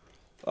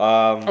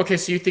 Okay,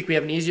 so you think we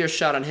have an easier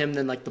shot on him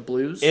than like the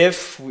Blues?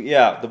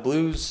 The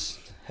Blues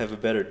have a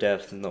better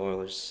depth than the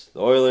Oilers.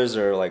 The Oilers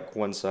are like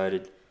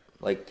one-sided,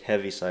 like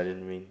heavy-sided,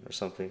 or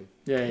something.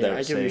 Yeah, I get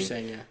what you're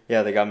saying, yeah.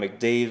 Yeah, they got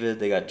McDavid,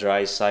 they got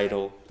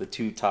Draisaitl, the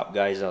two top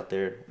guys out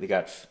there. They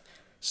got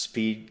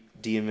speed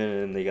demon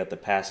and they got the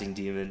passing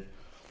demon.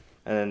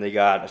 And then they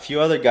got a few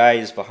other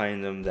guys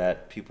behind them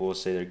that people will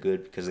say they're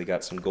good because they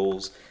got some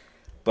goals.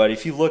 But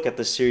if you look at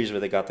the series where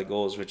they got the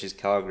goals, which is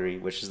Calgary,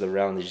 which is the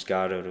round they just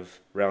got out of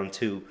round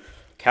 2,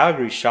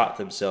 Calgary shot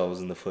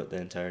themselves in the foot the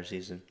entire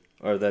season,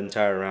 or the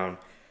entire round.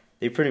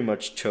 They pretty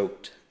much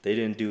choked. They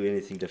didn't do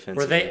anything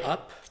defensively. Were they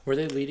up? Were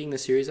they leading the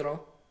series at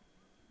all?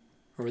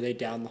 Or were they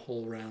down the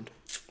whole round?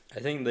 I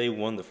think they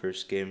won the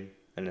first game,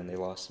 and then they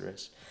lost the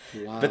rest.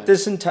 Wow. But they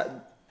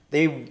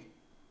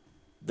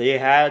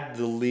had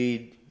the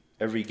lead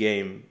every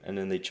game, and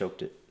then they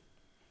choked it.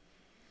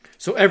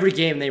 So every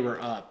game they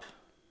were up.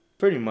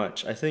 Pretty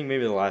much. I think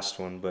maybe the last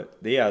one,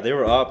 but they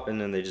were up, and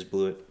then they just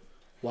blew it.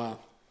 Wow.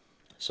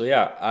 So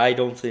yeah, I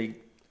don't think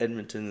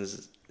Edmonton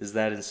is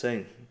that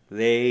insane. So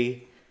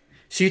you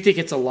think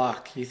it's a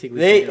lock? You think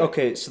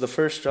Okay? So the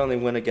first round they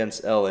went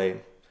against LA.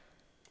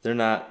 They're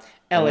not.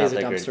 LA is a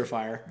that dumpster great.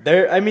 fire.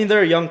 They're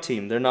a young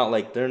team. They're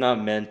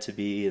not meant to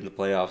be in the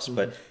playoffs.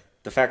 But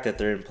the fact that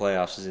they're in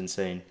playoffs is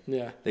insane.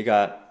 Yeah. They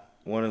got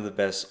one of the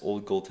best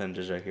old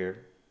goaltenders right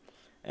here,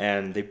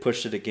 and they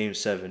pushed it to Game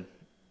 7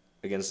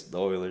 against the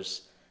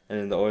Oilers, and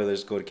then the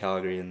Oilers go to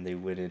Calgary and they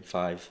win in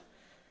 5.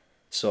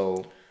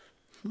 So,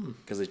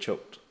 because they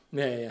choked.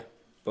 Yeah.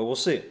 But we'll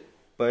see.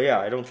 But yeah,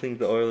 I don't think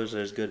the Oilers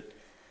are as good.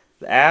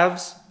 The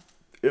Avs,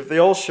 if they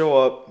all show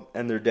up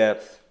and their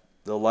depth,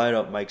 they'll line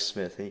up Mike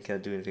Smith, and he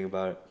can't do anything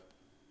about it.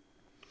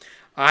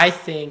 I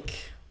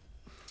think,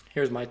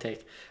 here's my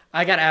take.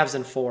 I got Avs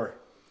in 4.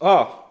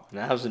 Oh, an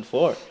Avs in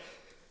 4.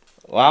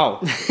 Wow.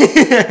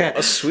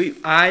 A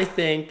sweep. I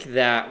think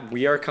that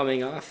we are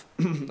coming off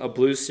a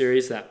Blues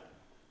series that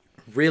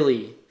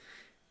really,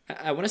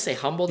 I want to say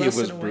humbled us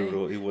in a way. It was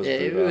brutal.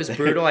 It was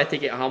brutal. I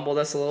think it humbled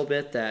us a little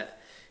bit that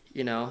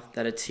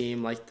a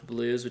team like the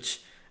Blues,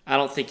 which I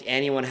don't think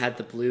anyone had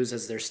the Blues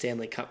as their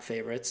Stanley Cup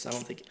favorites. I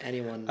don't think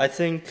anyone. I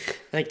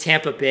think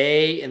Tampa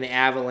Bay and the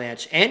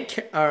Avalanche and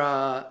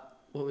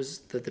what was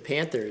the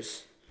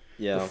Panthers?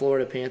 Yeah. The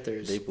Florida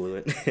Panthers. They blew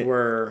it.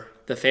 were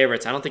the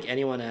favorites. I don't think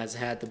anyone has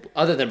had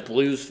other than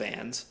Blues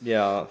fans.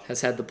 Yeah. Has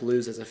had the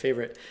Blues as a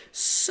favorite.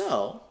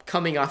 So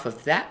coming off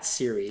of that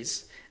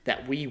series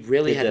that we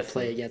really had to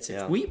play against,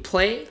 if we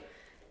play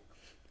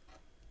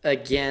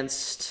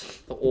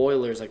against the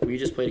Oilers like we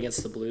just played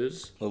against the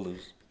Blues, We'll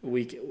lose.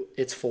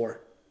 it's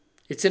 4.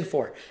 It's in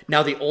 4.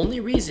 Now, the only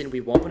reason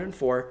we won't win in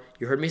 4,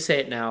 you heard me say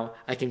it now,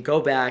 I can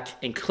go back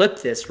and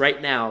clip this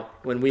right now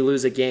when we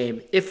lose a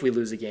game, if we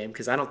lose a game,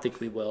 because I don't think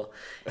we will,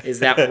 is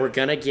that we're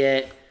going to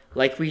get,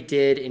 like we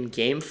did in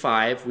Game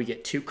 5, we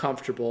get too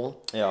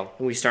comfortable. Yeah.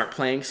 And we start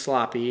playing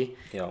sloppy.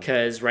 Yeah.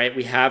 Because, right,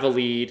 we have a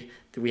lead.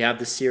 We have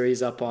the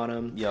series up on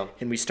them. Yeah.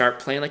 And we start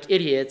playing like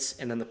idiots.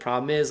 And then the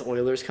problem is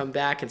Oilers come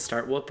back and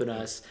start whooping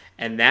us.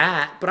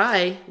 But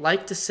I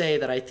like to say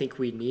that I think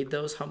we need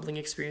those humbling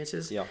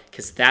experiences. Yeah.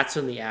 Because that's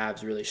when the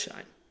Avs really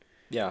shine.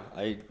 Yeah,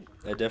 I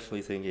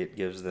definitely think it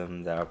gives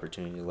them the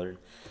opportunity to learn.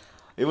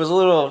 It was a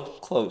little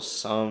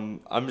close. I'm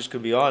just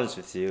going to be honest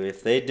with you.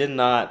 If they did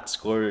not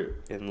score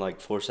in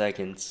like 4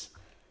 seconds,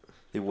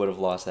 they would have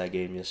lost that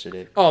game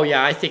yesterday. Oh,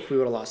 yeah, I think we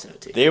would have lost in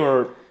OT. We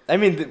were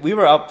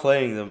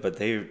outplaying them, but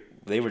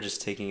they were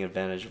just taking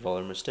advantage of all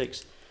our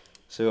mistakes.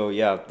 So,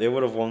 yeah, they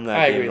would have won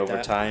that game in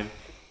overtime.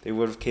 They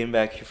would have came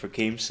back here for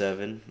Game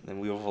 7,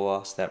 and we would have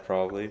lost that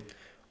probably.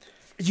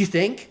 You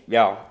think?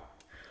 Yeah.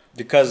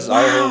 Because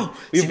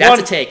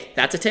that's a take.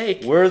 That's a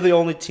take. We're the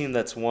only team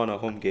that's won a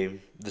home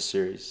game this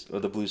series, or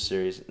the Blues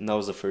series, and that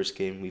was the first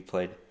game we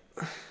played.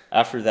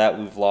 After that,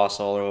 we've lost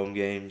all our home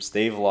games.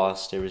 They've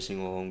lost every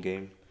single home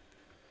game.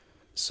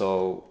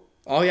 So...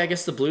 Oh, yeah, I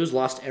guess the Blues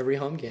lost every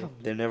home game.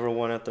 They never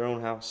won at their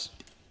own house.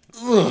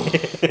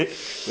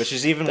 Which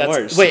is even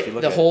worse. Wait,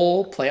 the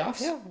whole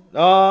playoffs? Yeah.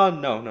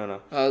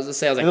 No. I was going to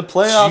say, I was like, in the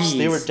playoffs, geez.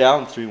 They were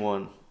down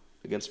 3-1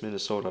 against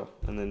Minnesota,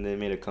 and then they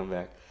made a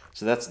comeback.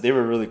 So they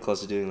were really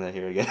close to doing that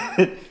here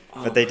again.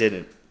 But they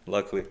didn't,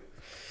 luckily,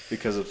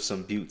 because of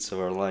some buttes of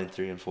our line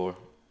 3 and 4.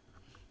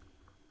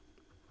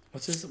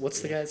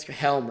 What's the guy's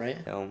Helm, right?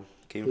 Helm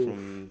came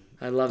from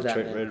I love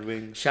Detroit that, Red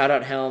Wings. Shout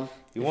out Helm.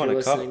 He won a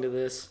listening cup. to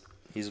this.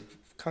 He's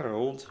kind of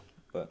old,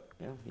 but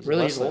yeah.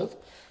 He's old?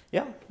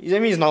 Yeah.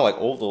 He's not like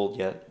old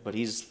yet, but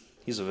he's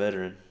a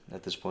veteran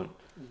at this point.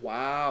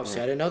 Wow. See,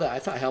 I didn't know that. I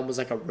thought Helm was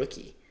like a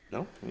rookie.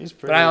 No, he's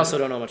pretty. But I also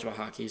don't know much about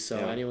hockey, so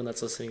anyone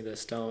that's listening to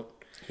this, don't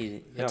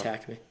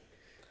attack me.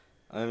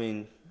 I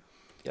mean,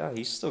 yeah,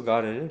 he's still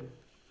got it in.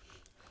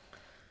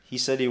 He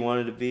said he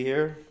wanted to be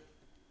here,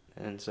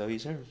 and so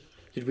he's here.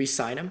 Did we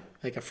sign him,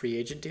 like a free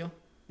agent deal?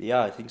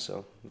 Yeah, I think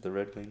so. With the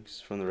Red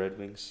Wings, from the Red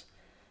Wings.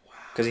 Wow.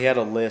 Because he had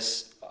a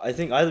list. I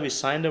think either we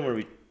signed him or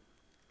we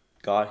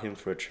got him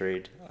for a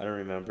trade. I don't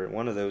remember.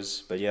 One of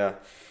those. But yeah,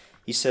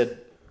 he said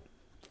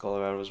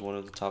Colorado was one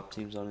of the top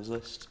teams on his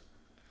list.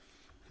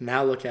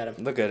 Now look at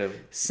him. Look at him.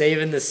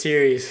 Saving the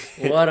series.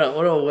 What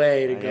a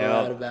way to go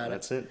out about it.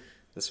 That's it.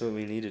 That's what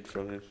we needed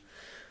from him.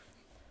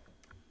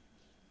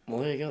 Well,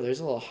 there you go. There's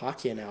a little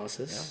hockey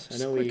analysis. Yeah, I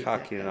know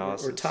hockey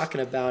analysis. We're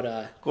talking about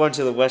going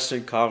to the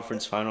Western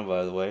Conference Final,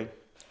 by the way.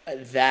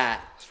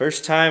 That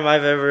first time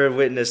I've ever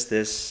witnessed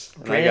this.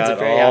 Brandon's a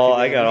very happy man.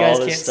 I got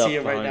all this stuff. You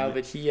guys can't see him right now,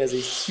 but he has a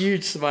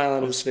huge smile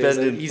on his face.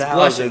 Spending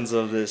thousands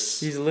of this.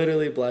 He's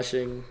literally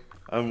blushing.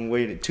 I'm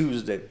waiting.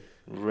 Tuesday.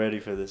 Ready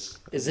for this.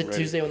 Is it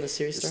Tuesday when the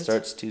series starts? It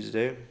starts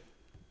Tuesday.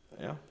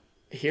 Yeah.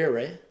 Here,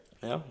 right?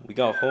 Yeah. We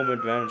got home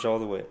advantage all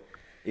the way.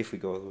 If we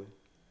go all the way.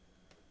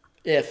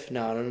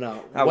 No.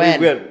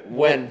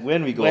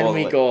 When we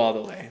go all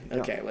the way.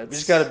 Okay, We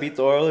just got to beat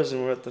the Oilers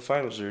and we're at the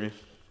finals already.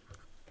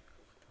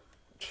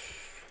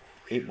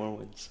 8 more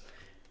wins.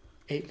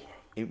 8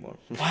 more.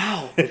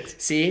 Wow.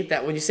 See,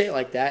 that when you say it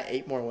like that,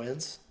 8 more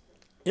wins.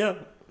 Yeah.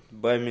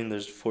 But I mean,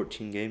 there's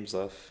 14 games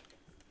left.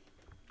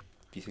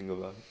 If you think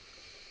about it.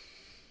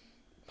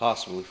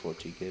 Possibly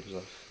 14 games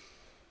left.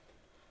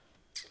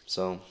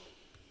 So,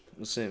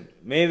 we'll see.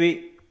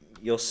 Maybe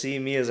you'll see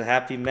me as a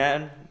happy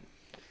man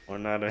or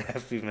not a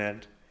happy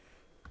man.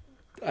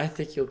 I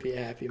think you'll be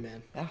a happy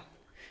man. Yeah.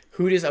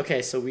 Who's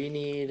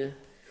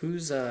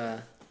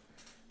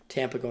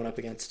Tampa going up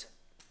against?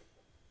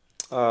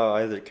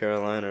 Either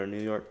Carolina or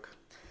New York.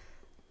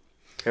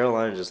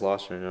 Carolina just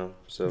lost right now,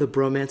 so the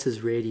bromance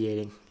is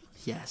radiating.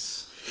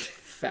 Yes,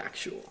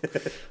 factual.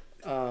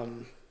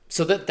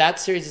 So that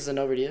series isn't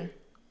over either.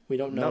 We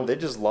don't know. No, they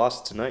just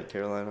lost tonight,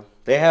 Carolina.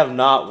 They have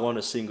not won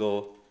a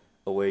single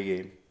away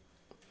game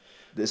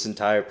this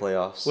entire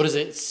playoffs. What is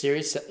it?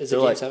 Series? Is it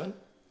Game 7?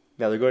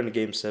 Yeah, they're going to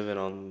Game 7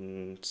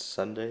 on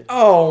Sunday.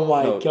 Oh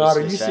my God!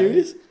 Are you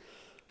serious?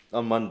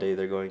 On Monday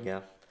they're going, yeah,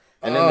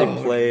 and then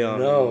they play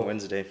on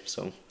Wednesday.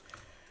 So.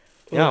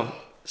 Yeah,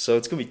 so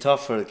it's going to be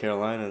tough for the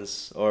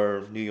Carolinas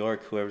or New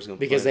York, whoever's going to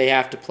play. Because they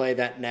have to play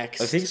that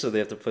next. I think so. They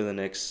have to play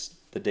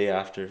the day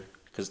after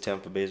because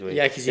Tampa Bay's waiting.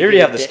 Yeah, because they already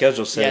have the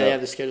schedule set up. Yeah, they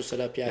have the schedule set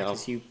up,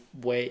 because you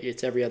wait.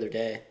 It's every other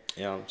day.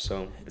 Yeah,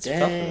 so it's tough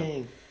for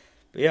them.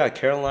 But yeah,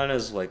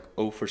 Carolina's like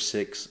 0 for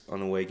 6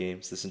 on away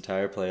games this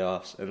entire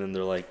playoffs, and then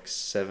they're like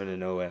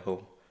 7-0 at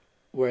home.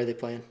 Where are they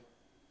playing?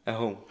 At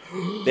home.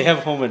 They have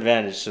home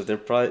advantage, so they're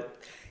probably...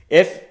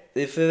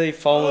 If they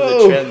follow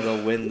the trend,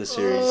 they'll win the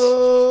series.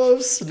 Oh,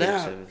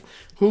 snap.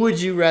 Who would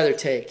you rather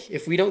take?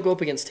 If we don't go up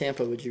against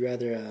Tampa, would you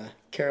rather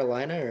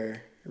Carolina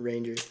or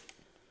Rangers?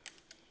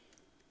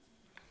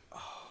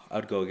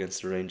 I'd go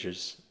against the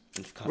Rangers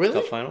in the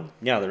Cup final.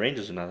 Yeah, the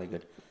Rangers are not that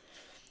good.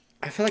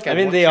 I feel like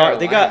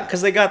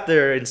they got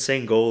their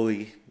insane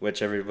goalie,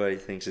 which everybody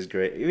thinks is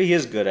great. He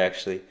is good,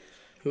 actually.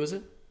 Who is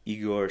it?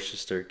 Igor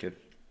Shesterkin.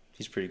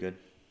 He's pretty good.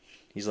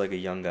 He's like a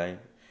young guy.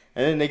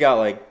 And then they got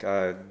like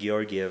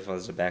Georgiev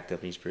as a backup,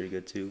 and he's pretty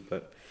good too.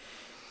 But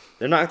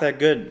they're not that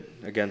good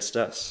against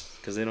us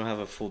because they don't have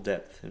a full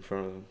depth in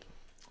front of them.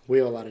 We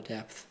have a lot of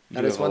depth.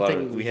 That is one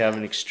thing. We have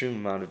an extreme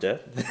amount of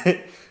depth.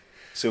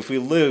 So if we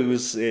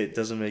lose, it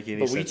doesn't make any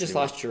sense. But we just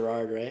lost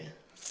Gerard, right?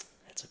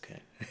 That's okay.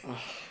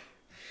 Oh,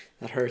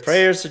 that hurts.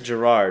 Prayers to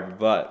Gerard,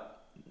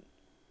 but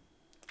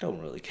don't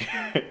really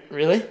care.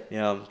 Really?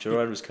 Yeah,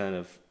 Gerard was kind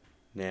of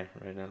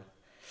right now.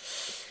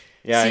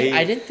 Yeah, See,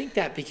 I didn't think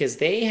that because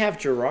they have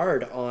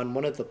Gerard on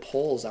one of the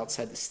poles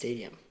outside the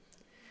stadium.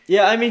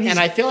 Yeah, I mean, and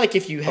I feel like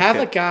if you have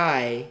a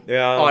guy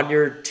on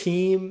your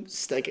team,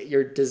 like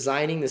you're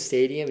designing the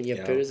stadium and you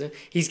have players,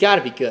 he's got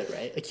to be good,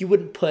 right? Like you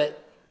wouldn't put.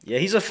 Yeah,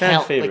 he's a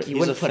fan favorite. Like you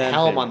wouldn't put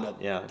Helm on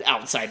the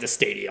outside the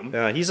stadium.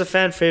 Yeah, he's a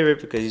fan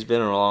favorite because he's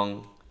been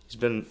around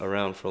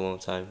for a long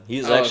time.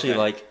 He's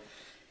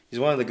he's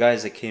one of the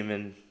guys that came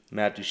in.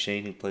 Matt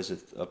Duchene, who plays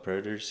with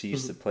Predators, he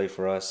used to play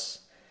for us,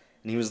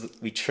 and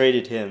we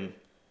traded him,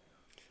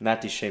 Matt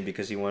Duchene,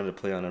 because he wanted to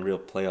play on a real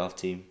playoff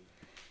team.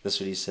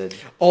 That's what he said.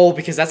 Oh,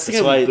 because that's the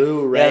guy we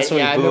boo, right? Yeah, that's why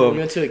I remember we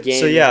went to a game.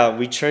 So yeah,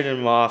 we traded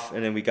him off,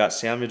 and then we got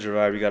Samuel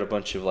Girard. We got a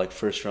bunch of like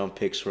first round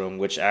picks from him,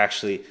 which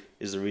actually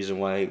is the reason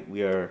why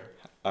we are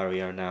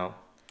now.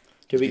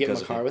 Did we get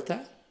Makar with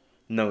that?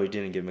 No, we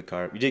didn't get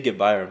Makar. We did get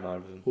Byram out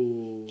of him.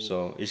 Ooh.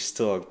 So it's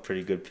still a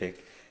pretty good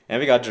pick. And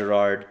we got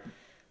Girard.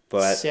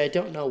 But see, I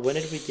don't know. When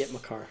did we get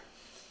Makar?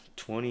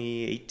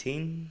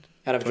 2018.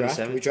 Out of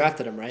draft? We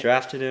drafted him, right?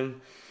 Drafted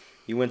him.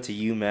 He went to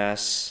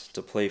UMass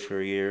to play for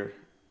a year,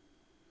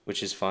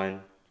 which is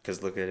fine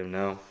because look at him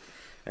now.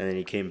 And then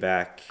he came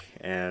back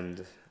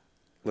and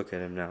look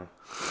at him now.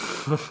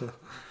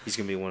 He's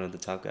going to be one of the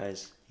top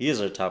guys. He is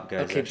our top guy.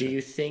 Okay, actually. Do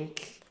you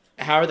think...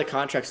 How are the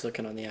contracts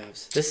looking on the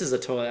Avs? This is a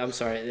total... I'm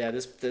sorry. Yeah,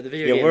 the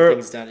video game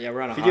thing's done. Yeah, we're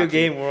on a video hockey.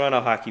 Game, we're on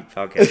a hockey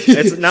podcast.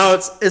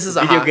 This is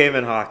a video game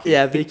and hockey.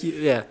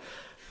 Yeah.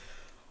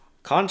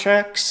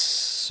 Contracts.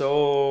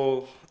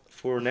 So,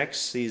 for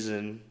next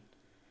season,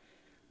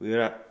 we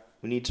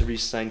need to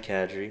re-sign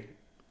Kadri.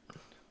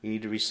 We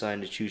need to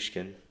re-sign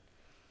Nichushkin.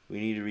 We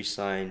need to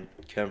re-sign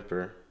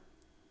Kemper.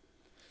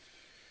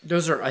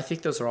 I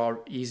think those are all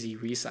easy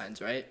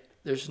re-signs, right?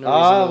 There's no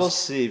reason. We'll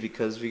see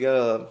because we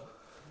gotta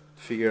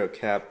figure out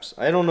caps.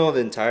 I don't know the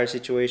entire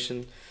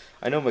situation.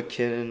 I know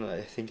McKinnon,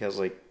 I think, has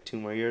like 2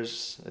 more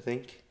years, I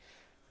think.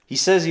 He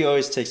says he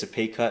always takes a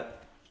pay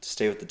cut to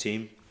stay with the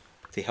team,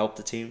 to help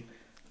the team.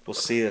 We'll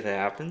see if it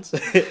happens.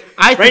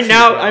 I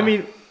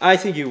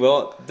think he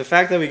will. The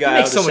fact that we got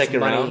out of the second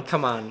round.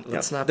 Come on,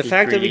 let's not be The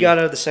fact greedy. that we got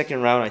out of the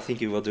second round, I think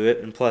he will do it.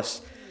 And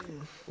plus,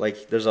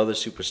 like, there's other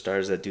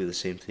superstars that do the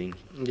same thing.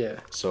 Yeah.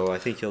 So I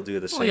think he'll do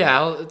the same. Well,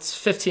 yeah, it's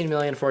 $15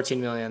 million, $14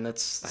 million.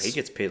 He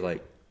gets paid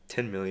like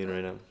 $10 million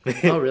right now.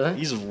 Oh, really?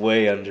 He's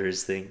way under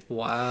his thing.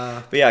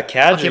 Wow. But yeah,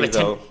 Kadri,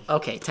 though.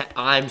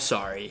 I'm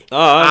sorry.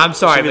 I'm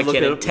sorry,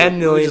 McKinnon. $10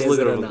 million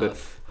isn't enough. Bit.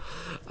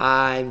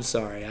 I'm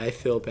sorry. I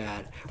feel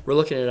bad. We're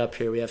looking it up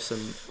here. We have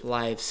some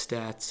live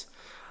stats.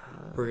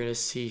 We're going to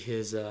see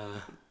his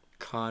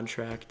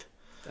contract.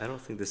 I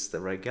don't think this is the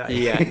right guy.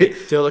 Yeah.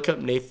 Do look up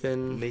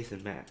Nathan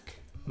Mack.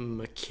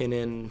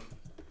 McKinnon.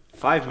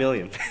 $5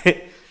 million.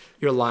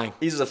 You're lying.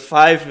 He's a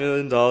 $5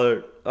 million.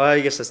 Oh, I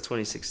guess that's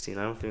 2016.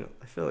 I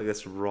feel like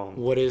that's wrong.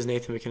 What is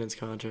Nathan McKinnon's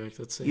contract?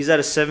 Let's see. He's at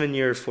a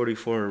 7-year,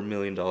 $44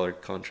 million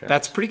contract.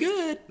 That's pretty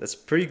good. That's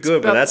pretty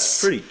good, but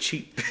that's pretty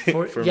cheap.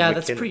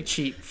 That's pretty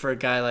cheap for a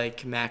guy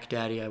like Mac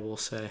Daddy, I will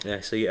say.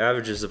 Yeah, so he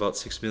averages about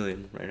 $6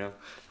 million right now.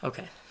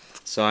 Okay.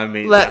 So I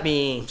mean,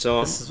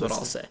 this is what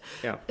I'll say.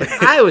 Yeah.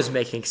 If I was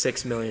making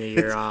 $6 million a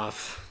year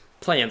off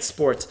playing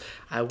sports,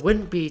 I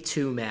wouldn't be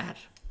too mad.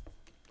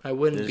 I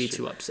wouldn't be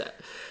too upset.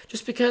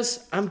 Just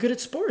because I'm good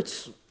at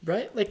sports,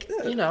 right? Like,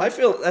 I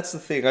feel that's the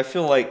thing. I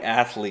feel like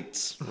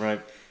athletes,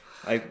 right?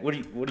 Like, what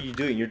are you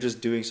doing? You're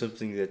just doing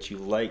something that you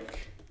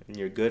like and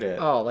you're good at.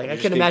 Oh, like I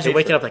can imagine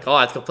waking up like,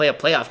 I have to go play a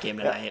playoff game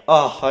tonight.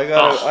 Oh, I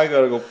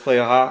gotta go play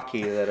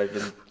hockey that I've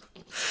been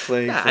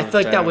playing. Yeah, I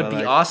feel like that would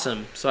be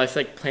awesome. So I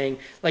feel like playing,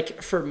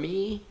 like for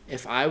me,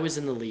 if I was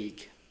in the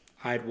league,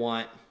 I'd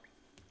want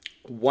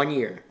 1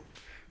 year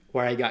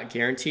where I got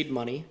guaranteed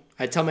money.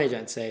 I'd tell my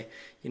agent, say,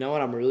 you know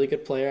what, I'm a really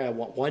good player. I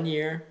want 1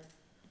 year.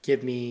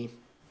 Give me,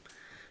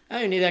 I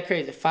don't need that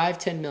crazy,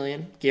 $5-10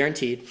 million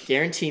guaranteed.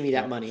 Guarantee me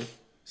that money.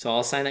 So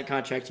I'll sign that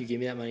contract. You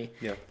give me that money.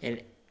 Yeah.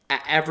 And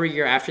every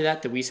year after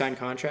that we sign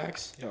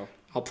contracts, yeah,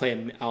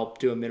 I'll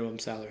do a minimum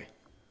salary.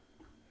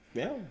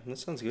 Yeah, that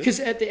sounds good.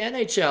 Because at the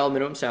NHL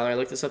minimum salary, I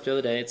looked this up the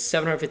other day. It's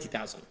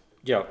 $750,000.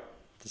 Yeah,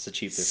 that's the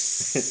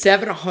cheapest.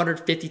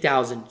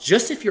 $750,000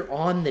 just if you're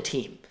on the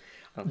team.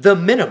 The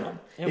minimum.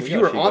 Yeah, if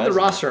you are on the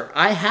roster,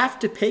 I have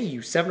to pay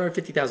you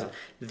 $750,000.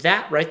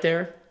 That right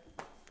there.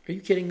 Are you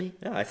kidding me?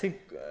 Yeah, I think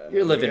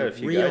you're living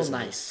real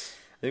nice.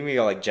 I think we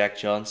got like Jack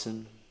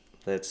Johnson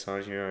that's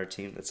on here on our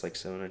team. That's like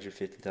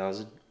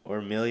 $750,000 or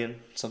 $1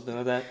 million, something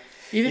like that.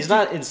 He's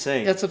not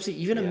insane. That's up to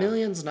even $1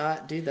 million's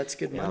not, dude. That's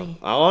good money.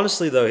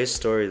 Honestly, though, his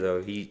story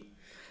though, his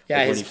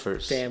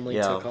family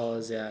took all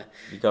his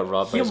He got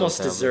robbed. He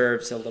almost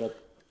deserves a little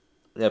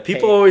Yeah,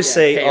 people always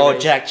say, "Oh,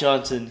 raise. Jack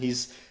Johnson,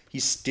 he's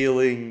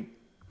stealing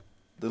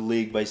the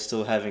league by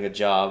still having a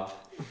job."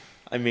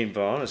 I mean,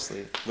 but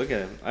honestly, look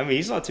at him. I mean,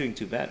 he's not doing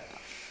too bad.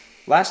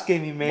 Last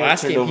game he may have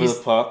turned over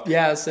the puck,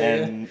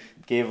 and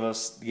gave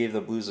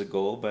the Blues a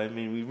goal. But I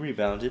mean, we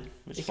rebounded.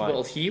 It's fine.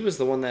 Well, he was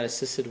the one that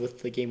assisted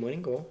with the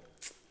game-winning goal.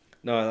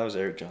 No, that was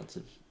Erik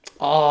Johnson.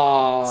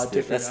 Oh,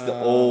 different. That's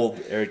the old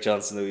Erik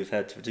Johnson that we've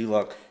had for too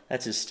long.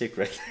 That's his stick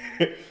right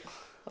there.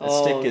 That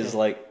stick is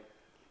like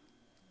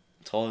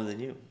taller than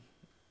you,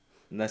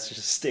 and that's just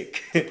a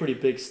stick. It's a pretty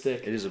big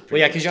stick. It is a pretty. Well,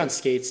 yeah, because you're on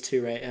skates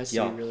too, right? It has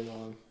to be really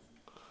long.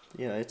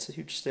 Yeah, it's a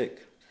huge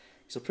stick.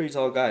 He's a pretty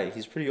tall guy.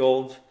 He's pretty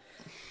old.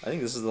 I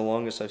think this is the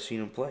longest I've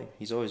seen him play.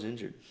 He's always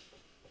injured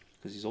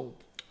because he's old.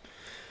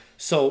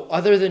 So,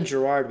 other than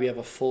Gerard, we have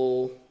a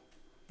full,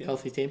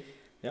 healthy team?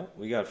 Yeah,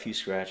 we got a few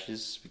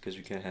scratches because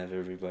we can't have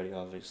everybody,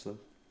 obviously.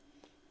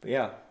 But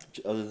yeah,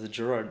 other than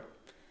Gerard.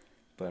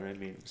 But I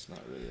mean, it's not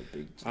really a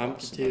big...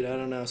 Dude, I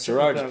don't know.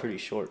 Gerard's pretty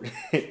short.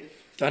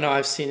 I know,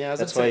 I've seen it.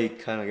 That's why he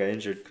kind of got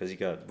injured, because he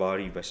got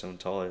bodied by someone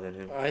taller than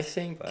him. I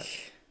think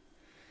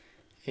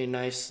a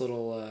nice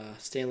little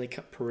Stanley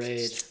Cup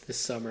parade this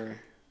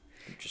summer,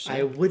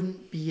 I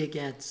wouldn't be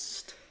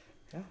against.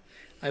 Yeah.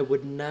 I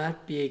would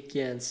not be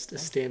against a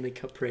Stanley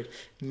Cup parade.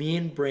 Me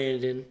and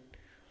Brandon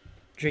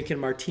drinking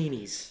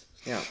martinis.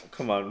 Yeah,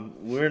 come on.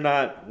 We're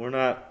not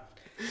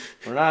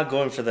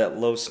going for that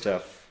low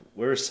stuff.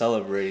 We're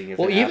celebrating. If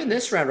even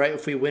this round, right?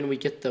 If we win, we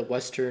get the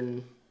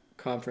Western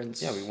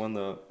Conference. Yeah, we won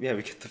the. Yeah,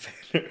 we get the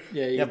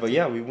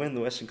banner. We win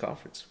the Western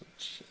Conference,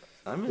 which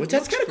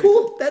that's kind of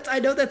cool. I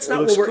know that's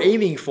not what we're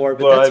aiming for,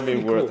 but that's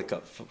pretty cool. We're at the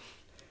Cup.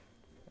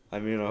 I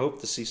mean, I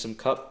hope to see some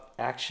Cup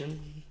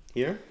action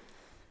here.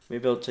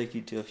 Maybe I'll take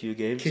you to a few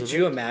games. Could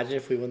you imagine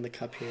if we win the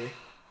Cup here?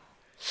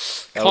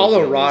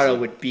 Colorado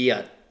would be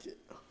a.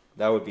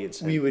 That would be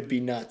insane. We would be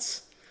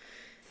nuts.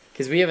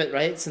 Because we haven't,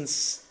 right?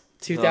 Since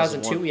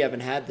 2002, we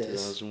haven't had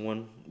this.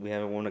 2001, we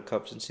haven't won a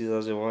Cup since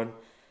 2001.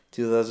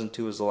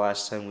 2002 was the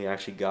last time we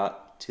actually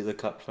got to the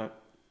Cup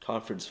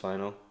Conference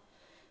Final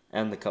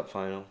and the Cup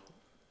Final.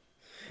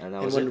 And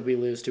when did we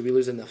lose? Did we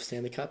lose in the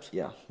Stanley Cups?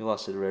 Yeah, we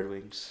lost to the Red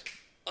Wings.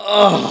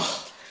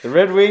 Oh! The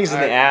Red Wings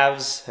and the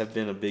Avs have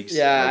been a big...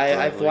 Yeah,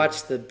 I've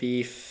watched the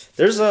beef.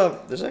 There's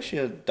actually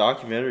a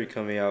documentary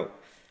coming out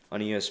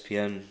on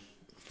ESPN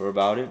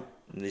about it.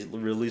 And they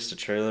released a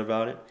trailer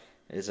about it.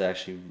 It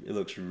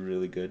looks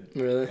really good.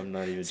 Really? I'm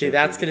not even... See,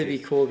 that's going to be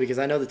cool because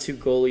I know the two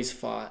goalies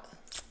fought.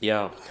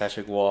 Yeah,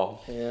 Patrick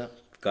Wall. Yeah.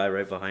 Guy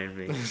right behind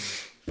me.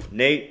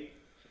 Nate,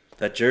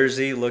 that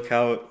jersey, look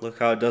how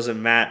it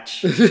doesn't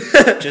match.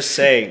 Just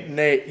saying.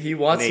 Nate,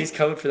 he's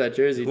coming for that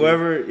jersey.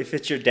 Whoever, if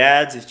it's your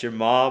dad's, if it's your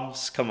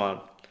mom's, come on.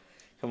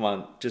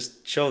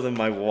 Just show them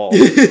my wall.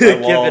 Give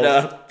it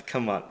up.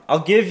 Come on. I'll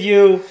give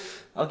you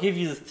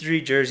the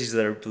 3 jerseys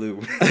that are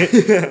blue.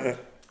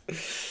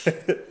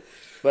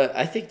 But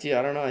I think,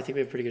 I don't know. I think we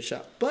have a pretty good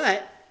shot.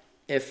 But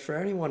if for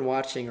anyone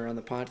watching or on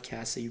the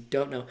podcast that you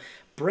don't know,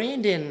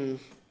 Brandon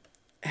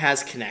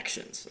has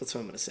connections. That's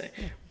what I'm going to say.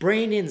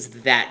 Brandon's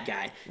that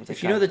guy.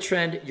 If you know the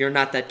trend, you're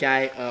not that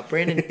guy.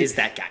 Brandon is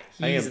that guy.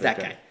 He's that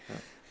guy.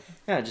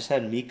 Yeah, I just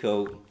had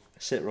Miko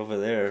sit over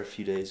there a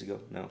few days ago.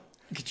 No.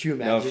 Could you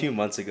imagine? No, a few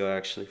months ago,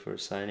 actually, for a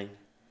signing.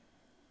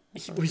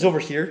 He's over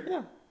here?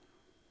 Yeah.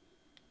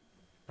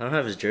 I don't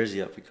have his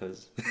jersey up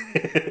because...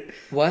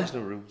 What? There's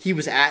no room. He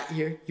was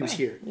here? He was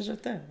here. He's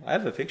right there. I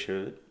have a picture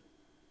of it.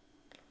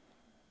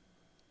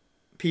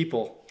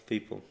 People.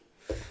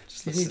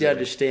 You need to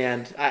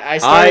understand. I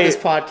started this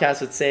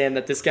podcast with saying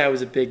that this guy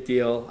was a big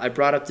deal. I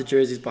brought up the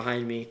jerseys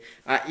behind me.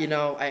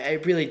 I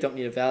really don't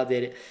need to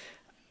validate it.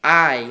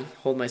 I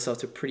hold myself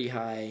to a pretty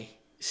high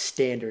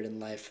standard in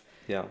life.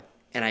 Yeah.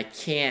 And I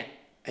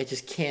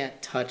just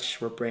can't touch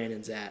where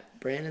Brandon's at.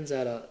 Brandon's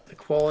at a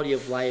quality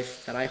of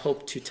life that I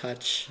hope to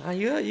touch.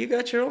 You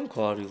got your own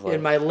quality of life.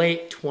 In my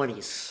late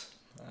 20s.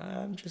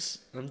 I'm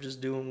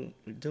just doing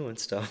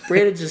stuff.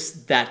 Brandon's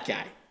just that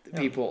guy.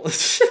 People.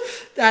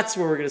 That's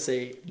what we're going to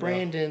say.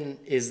 Brandon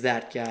is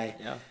that guy.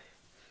 Yeah.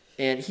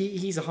 And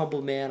he's a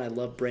humble man. I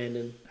love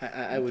Brandon.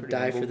 I would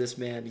die for this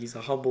man. He's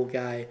a humble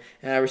guy.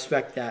 And I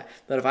respect that.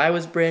 But if I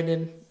was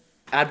Brandon,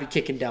 I'd be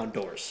kicking down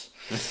doors.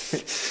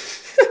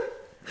 It's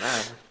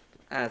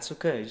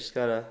okay. You just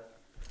got to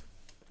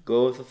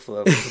go with the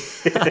flow.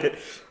 I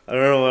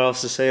don't know what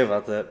else to say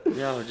about that.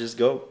 Yeah, just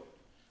go.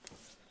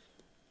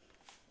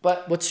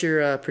 But what's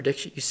your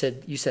prediction? You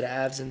said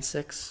Avs in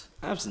 6?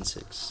 Avs in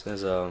 6.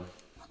 I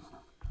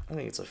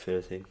think it's a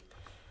fair thing.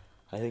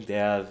 I think the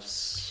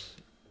Avs...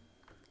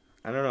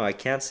 I don't know. I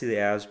can't see the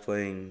Avs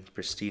playing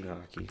pristine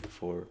hockey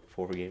for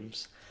 4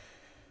 games.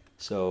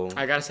 So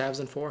I got us Avs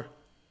in 4.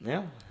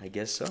 Yeah, I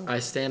guess so. I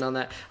stand on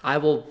that. I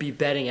will be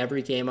betting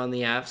every game on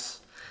the Avs.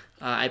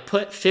 I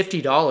put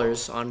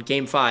 $50 on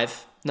Game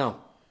 5. No.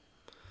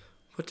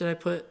 What did I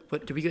put?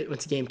 What did we get?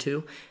 What's Game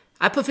 2?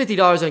 I put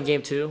 $50 on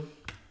Game 2.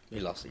 We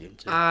lost the Game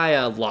 2.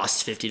 I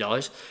lost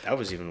 $50. That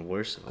was even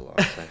worse of a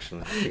loss,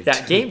 actually.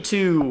 Game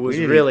 2 was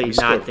really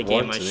not the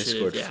game I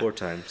should have. They scored 4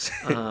 times.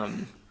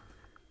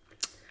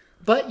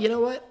 But you know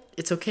what?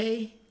 It's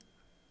okay.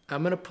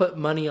 I'm gonna put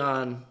money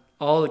on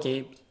all the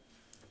games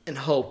and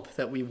hope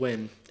that we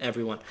win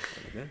everyone.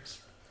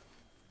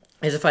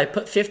 Is if I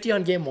put 50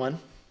 on game 1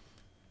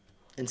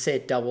 and say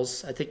it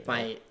doubles, I think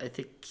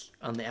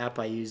on the app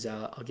I use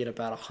I'll get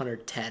about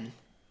 110.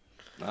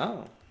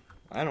 Oh,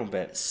 I don't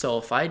bet. So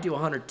if I do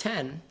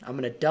 110, I'm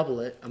gonna double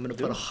it. I'm gonna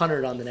put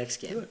 100 on the next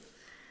game.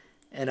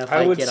 And if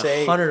I I would get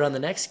say- 100 on the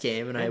next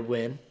game and I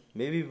win,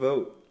 Maybe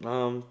vote.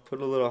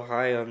 Put a little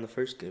high on the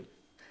first game.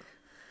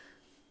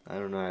 I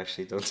don't know.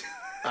 Actually, don't.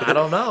 I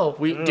don't know.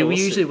 We we'll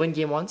usually see. win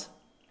game 1s?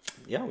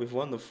 Yeah, we've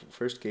won the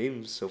first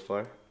games so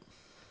far.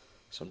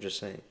 So I'm just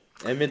saying.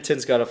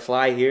 Edmonton's got to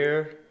fly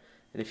here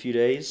in a few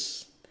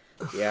days.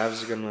 The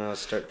Avs are gonna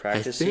start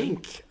practicing. I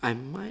think I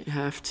might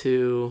have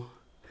to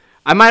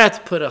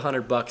put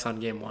 $100 on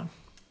game 1.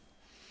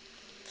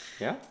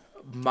 Yeah.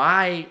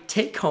 My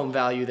take-home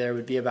value there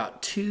would be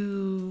about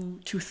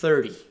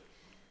 $230.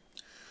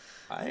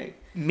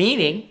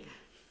 Meaning,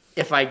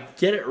 if I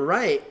get it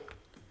right,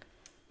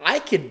 I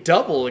could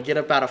double and get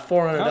about a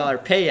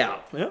 $400 payout.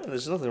 Yeah,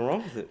 there's nothing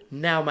wrong with it.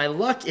 Now my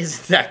luck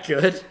isn't that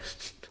good.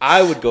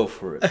 I would go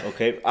for it.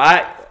 Okay,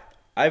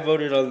 I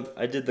voted on.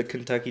 I did the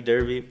Kentucky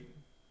Derby.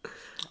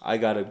 I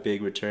got a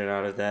big return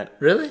out of that.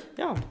 Really?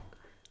 Yeah,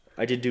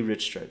 I did do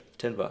Rich Stripe.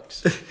 $10.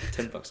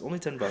 $10. Only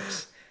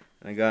 $10.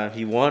 And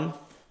he won,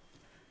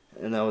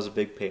 and that was a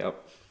big payout.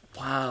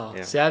 Wow.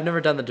 Yeah. See, I've never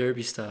done the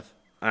Derby stuff.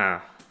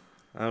 I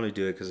only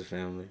do it because of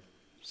family.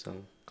 So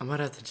I might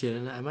have to get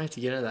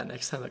into that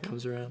next time that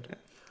comes around. yeah.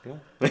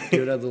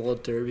 Do it at the little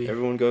Derby.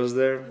 Everyone goes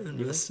there.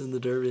 Invest in the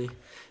Derby.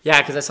 Yeah,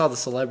 because I saw the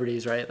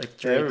celebrities, right? Like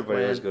Drake,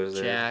 everybody always goes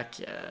there.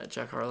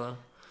 Jack Harlow.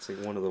 It's like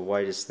one of the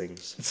whitest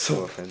things.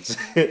 No offense,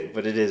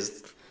 but it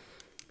is.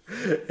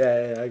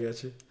 Yeah, I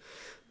got you.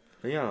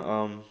 But yeah,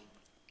 I'll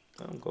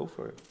go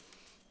for it.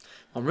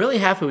 I'm really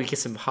happy we get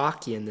some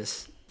hockey in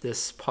this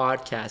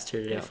podcast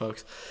here today,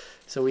 folks.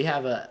 So I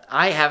have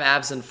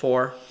Avs in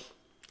 4.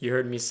 You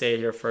heard me say it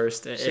here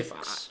first.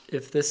 6.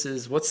 If this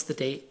is, what's the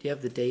date? Do you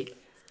have the date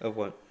Of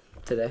what?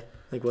 today?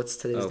 Like, what's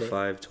today's date?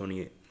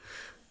 5/28.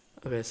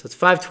 Okay, so it's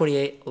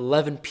 5:28,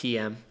 11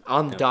 p.m.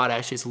 On the dot,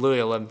 actually. It's literally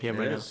 11 p.m.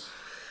 right now.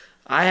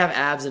 I have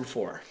Avs in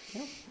 4.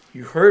 Yep.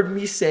 You heard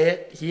me say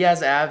it. He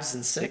has Avs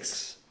in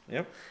 6.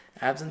 Yep.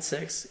 Avs in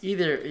 6.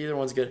 Either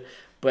one's good.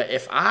 But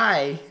if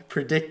I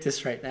predict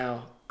this right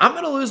now, I'm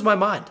going to lose my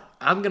mind.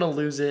 I'm going to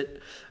lose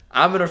it.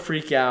 I'm going to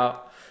freak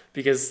out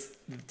because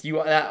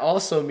that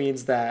also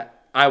means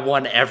that I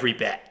won every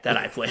bet that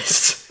I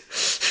placed.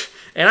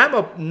 And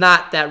I'm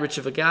not that rich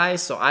of a guy,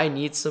 so I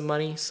need some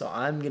money. So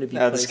I'm going to be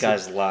This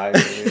guy's lying.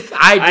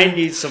 I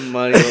need some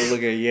money. Oh,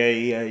 look at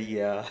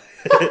yeah.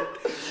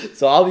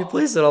 So I'll be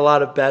placing a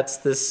lot of bets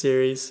this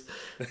series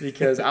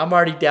because I'm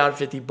already down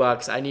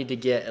 $50. I need to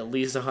get at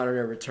least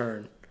 100 in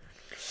return.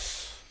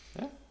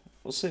 Yeah,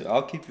 we'll see.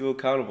 I'll keep you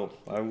accountable.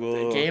 I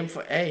will.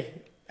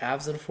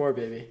 Avs in 4,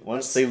 baby.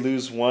 Once they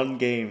lose one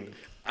game,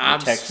 I'm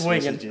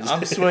swinging.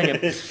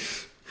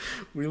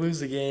 We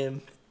lose the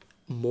game.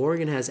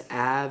 Morgan has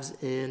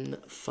Avs in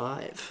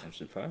 5.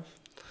 Avs in 5.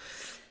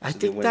 I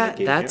think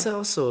that's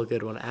also a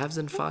good one. Avs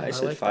in 5. I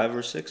said 5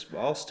 or 6, but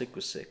I'll stick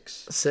with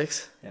 6.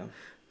 6? Yeah.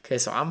 Okay,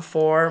 so I'm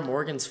 4.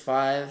 Morgan's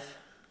 5.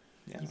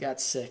 Yeah. You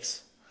got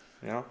 6.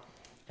 Yeah.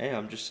 Hey,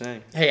 I'm just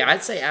saying. Hey,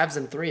 I'd say Avs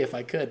in 3 if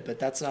I could, but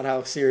that's not how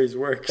a series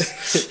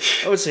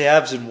works. I would say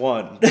Avs in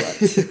 1,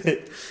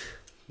 but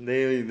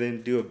they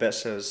do a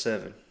best out of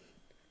 7.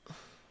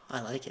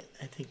 I like it.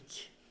 I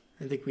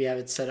think we have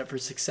it set up for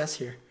success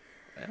here.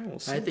 Yeah, we'll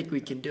see. I think we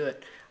can do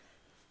it.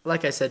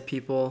 Like I said,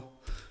 people,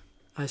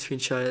 I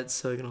screenshot it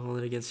so I can hold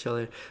it against each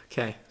other.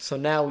 Okay, so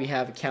now we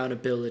have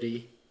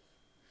accountability.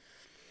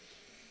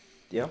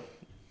 Yeah.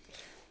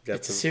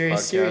 It's a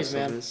serious series,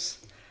 man.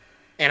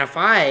 And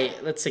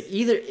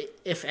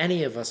if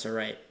any of us are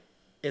right,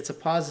 it's a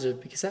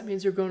positive because that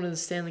means you're going to the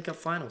Stanley Cup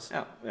Finals.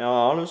 Yeah,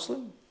 honestly,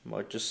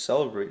 might just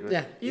celebrate.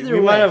 Yeah,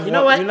 either way. We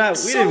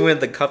didn't win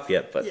the cup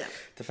yet, but yeah.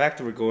 The fact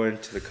that we're going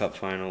to the Cup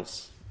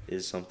Finals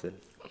is something.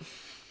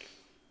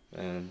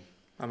 I'm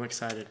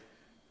excited.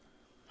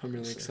 I'm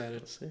really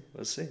excited.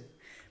 Let's see.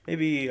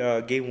 Maybe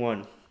game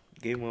one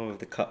of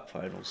the Cup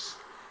Finals.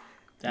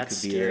 That's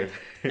scary.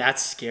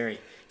 That's scary.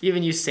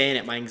 Even you saying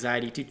it, my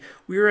anxiety, dude.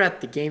 We were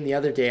at the game the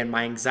other day, and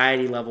my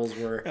anxiety levels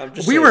were.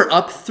 We were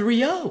up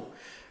 3-0,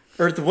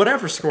 or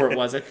whatever score it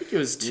was. I think it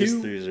was 2. It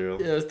was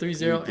 3-0. It was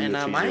 3-0,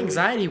 and my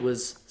anxiety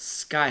was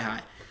sky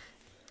high.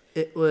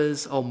 It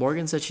was. Oh,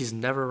 Morgan said she's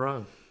never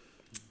wrong.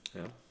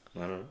 Yeah, I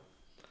don't know.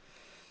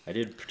 I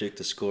did predict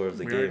the score of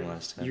the game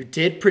last time. You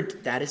did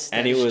predict that is.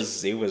 And it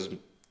was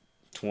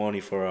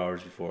 24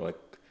 hours before. Like,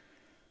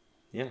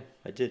 yeah,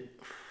 I did.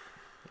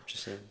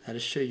 Just saying. That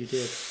is true. You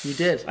did. You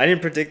did. I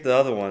didn't predict the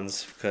other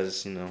ones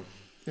because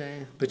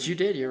Yeah, but you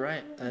did. You're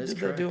right. That is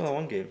correct. I do on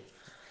one game.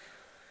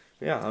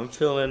 Yeah, I'm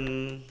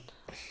feeling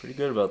pretty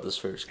good about this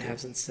first game.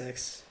 Avs in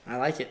 6. I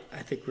like it.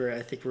 I think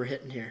we're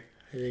hitting here.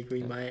 I think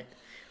we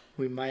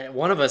might.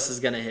 One of us is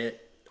gonna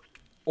hit,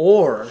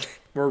 or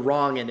we're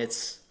wrong and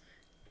it's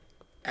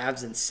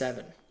Avs in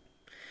 7.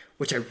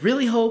 which I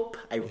really hope.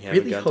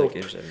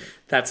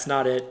 That's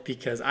not it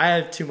because I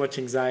have too much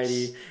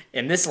anxiety.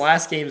 And this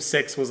last Game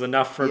 6 was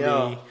enough for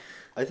me.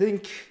 I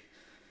think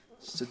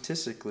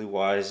statistically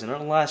wise, in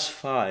our last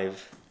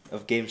 5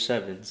 of Game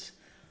 7s,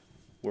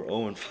 we're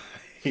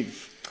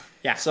 0-5.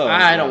 Yeah, so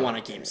I don't want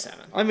a Game 7.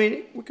 I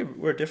mean,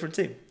 we're a different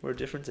team.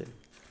 But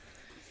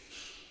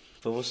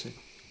we'll see.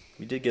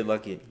 We did get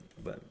lucky,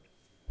 but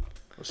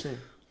we'll see.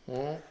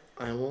 Well,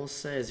 I will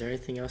say, is there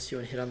anything else you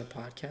want to hit on the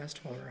podcast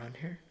while we're on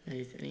here?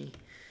 Any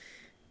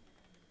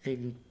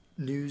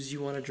news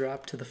you want to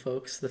drop to the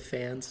folks, the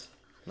fans?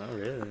 Not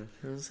really. I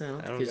don't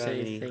think there's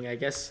anything. I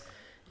guess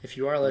if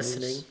you are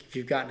listening, if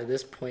you've gotten to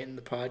this point in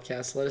the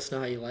podcast, let us know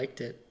how you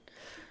liked it.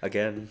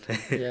 Again.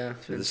 Yeah.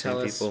 For the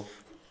same people.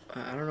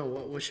 I don't know,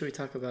 what should we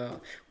talk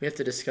about? We have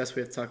to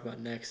talk about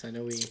next. I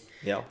know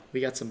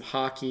we got some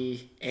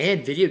hockey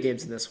and video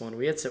games in this one.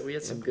 We had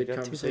some good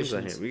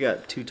conversations. We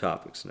got 2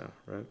 topics now,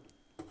 right?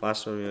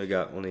 Last one we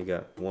only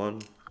got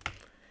 1.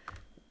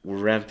 We're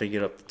ramping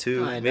it up to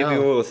 2. Maybe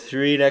we'll go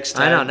 3 next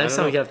time. I know. Next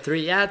time we have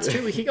 3. Yeah, it's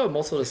true. We could go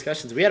multiple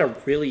discussions. We had a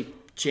really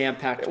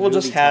jam-packed We'll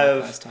just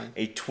have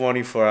a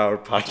 24-hour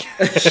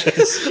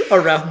podcast.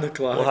 Around the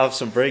clock. We'll have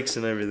some breaks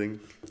and everything.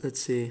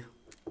 Let's see.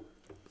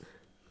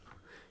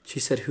 She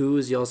said, who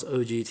is y'all's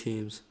OG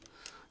teams?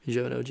 Did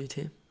you have an OG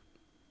team?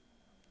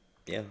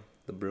 Yeah,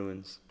 the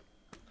Bruins.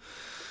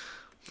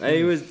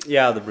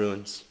 The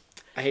Bruins.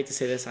 I hate to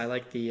say this. I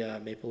like the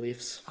Maple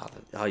Leafs.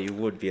 Oh, you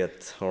would be a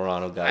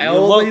Toronto guy. I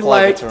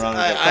liked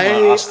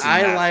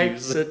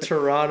the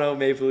Toronto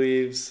Maple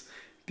Leafs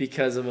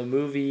because of a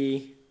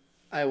movie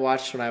I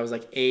watched when I was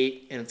like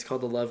 8, and it's called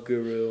The Love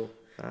Guru.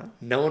 Huh?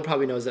 No one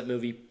probably knows that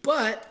movie,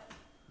 but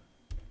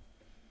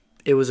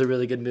it was a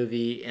really good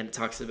movie, and it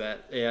talks about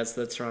it's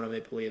the Toronto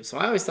Maple Leafs. So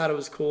I always thought it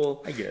was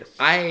cool. I guess.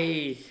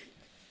 I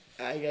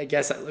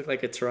guess I look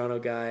like a Toronto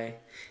guy.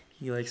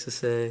 He likes to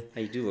say.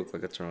 You do look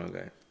like a Toronto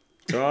guy.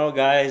 Toronto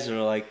guys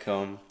are like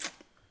I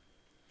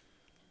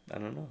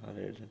don't know how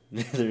they're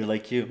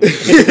like you.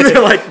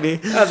 They're like me.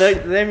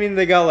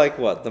 They got like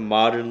what, the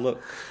modern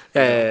look.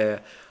 Yeah.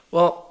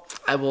 Well,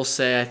 I will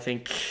say I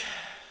think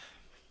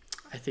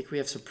we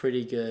have some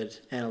pretty good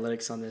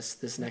analytics on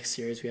this next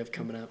series we have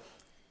coming up.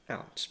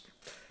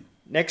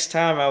 Next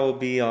time I will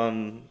be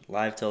on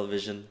live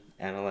television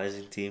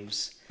analyzing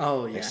teams.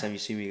 Oh, yeah. Next time you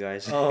see me,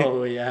 guys.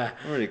 Oh, yeah.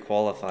 I'm already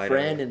qualified.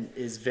 Brandon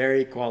is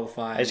very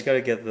qualified. I just got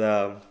to get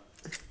the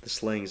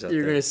slings out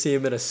You're there. going to see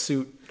him in a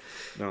suit.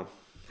 No.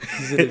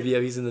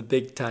 He's in the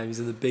big time. He's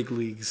in the big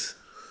leagues.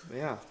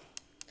 Yeah.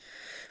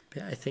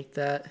 Yeah, I think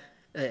that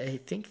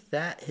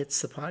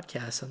hits the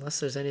podcast,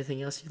 unless there's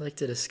anything else you'd like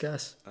to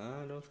discuss.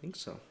 I don't think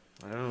so.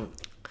 I don't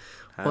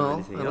have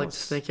anything I'd else. like to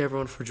thank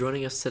everyone for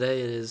joining us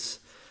today. It is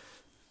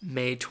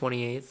May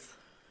 28th,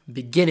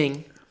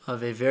 beginning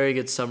of a very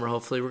good summer.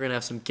 Hopefully, we're going to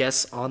have some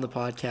guests on the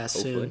podcast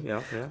soon.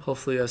 Yeah.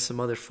 Hopefully, we have some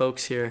other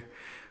folks here.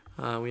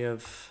 We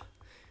have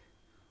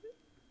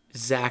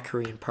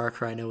Zachary and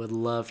Parker, I know, would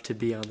love to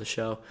be on the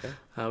show.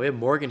 Yeah. We have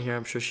Morgan here.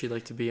 I'm sure she'd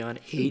like to be on.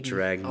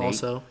 Aiden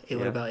also.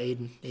 What about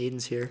Aiden?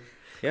 Aiden's here.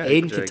 Yeah,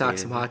 Aiden could talk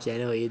some hockey. I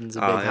know Aiden's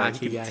a big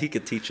hockey guy. He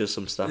could teach us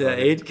some stuff. Yeah,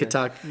 Aiden could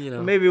talk.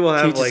 Maybe we'll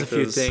have teach us a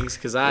few things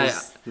because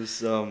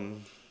this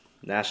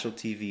national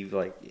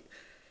TV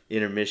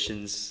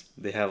intermissions.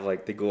 They have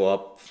they go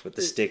up with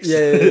the sticks.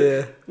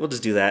 Yeah. We'll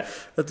just do that.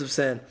 That's what I'm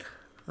saying.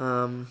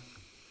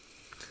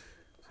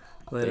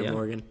 Later,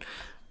 Morgan.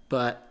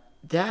 But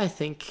yeah, I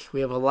think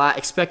we have a lot.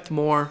 Expect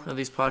more of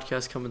these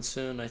podcasts coming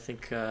soon. I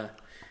think we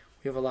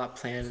have a lot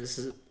planned. This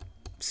is a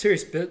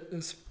serious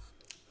business.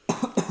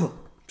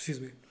 Excuse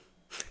me.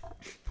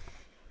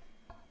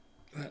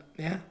 But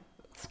yeah.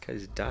 This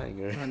guy's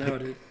dying, right? I know,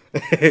 dude.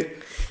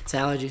 It's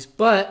allergies.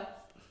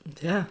 But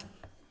yeah.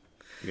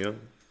 Yeah.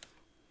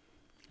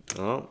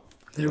 Well,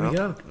 there we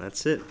go.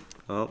 That's it.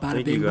 Well, Bada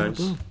thank bing, you guys. bada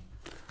boom.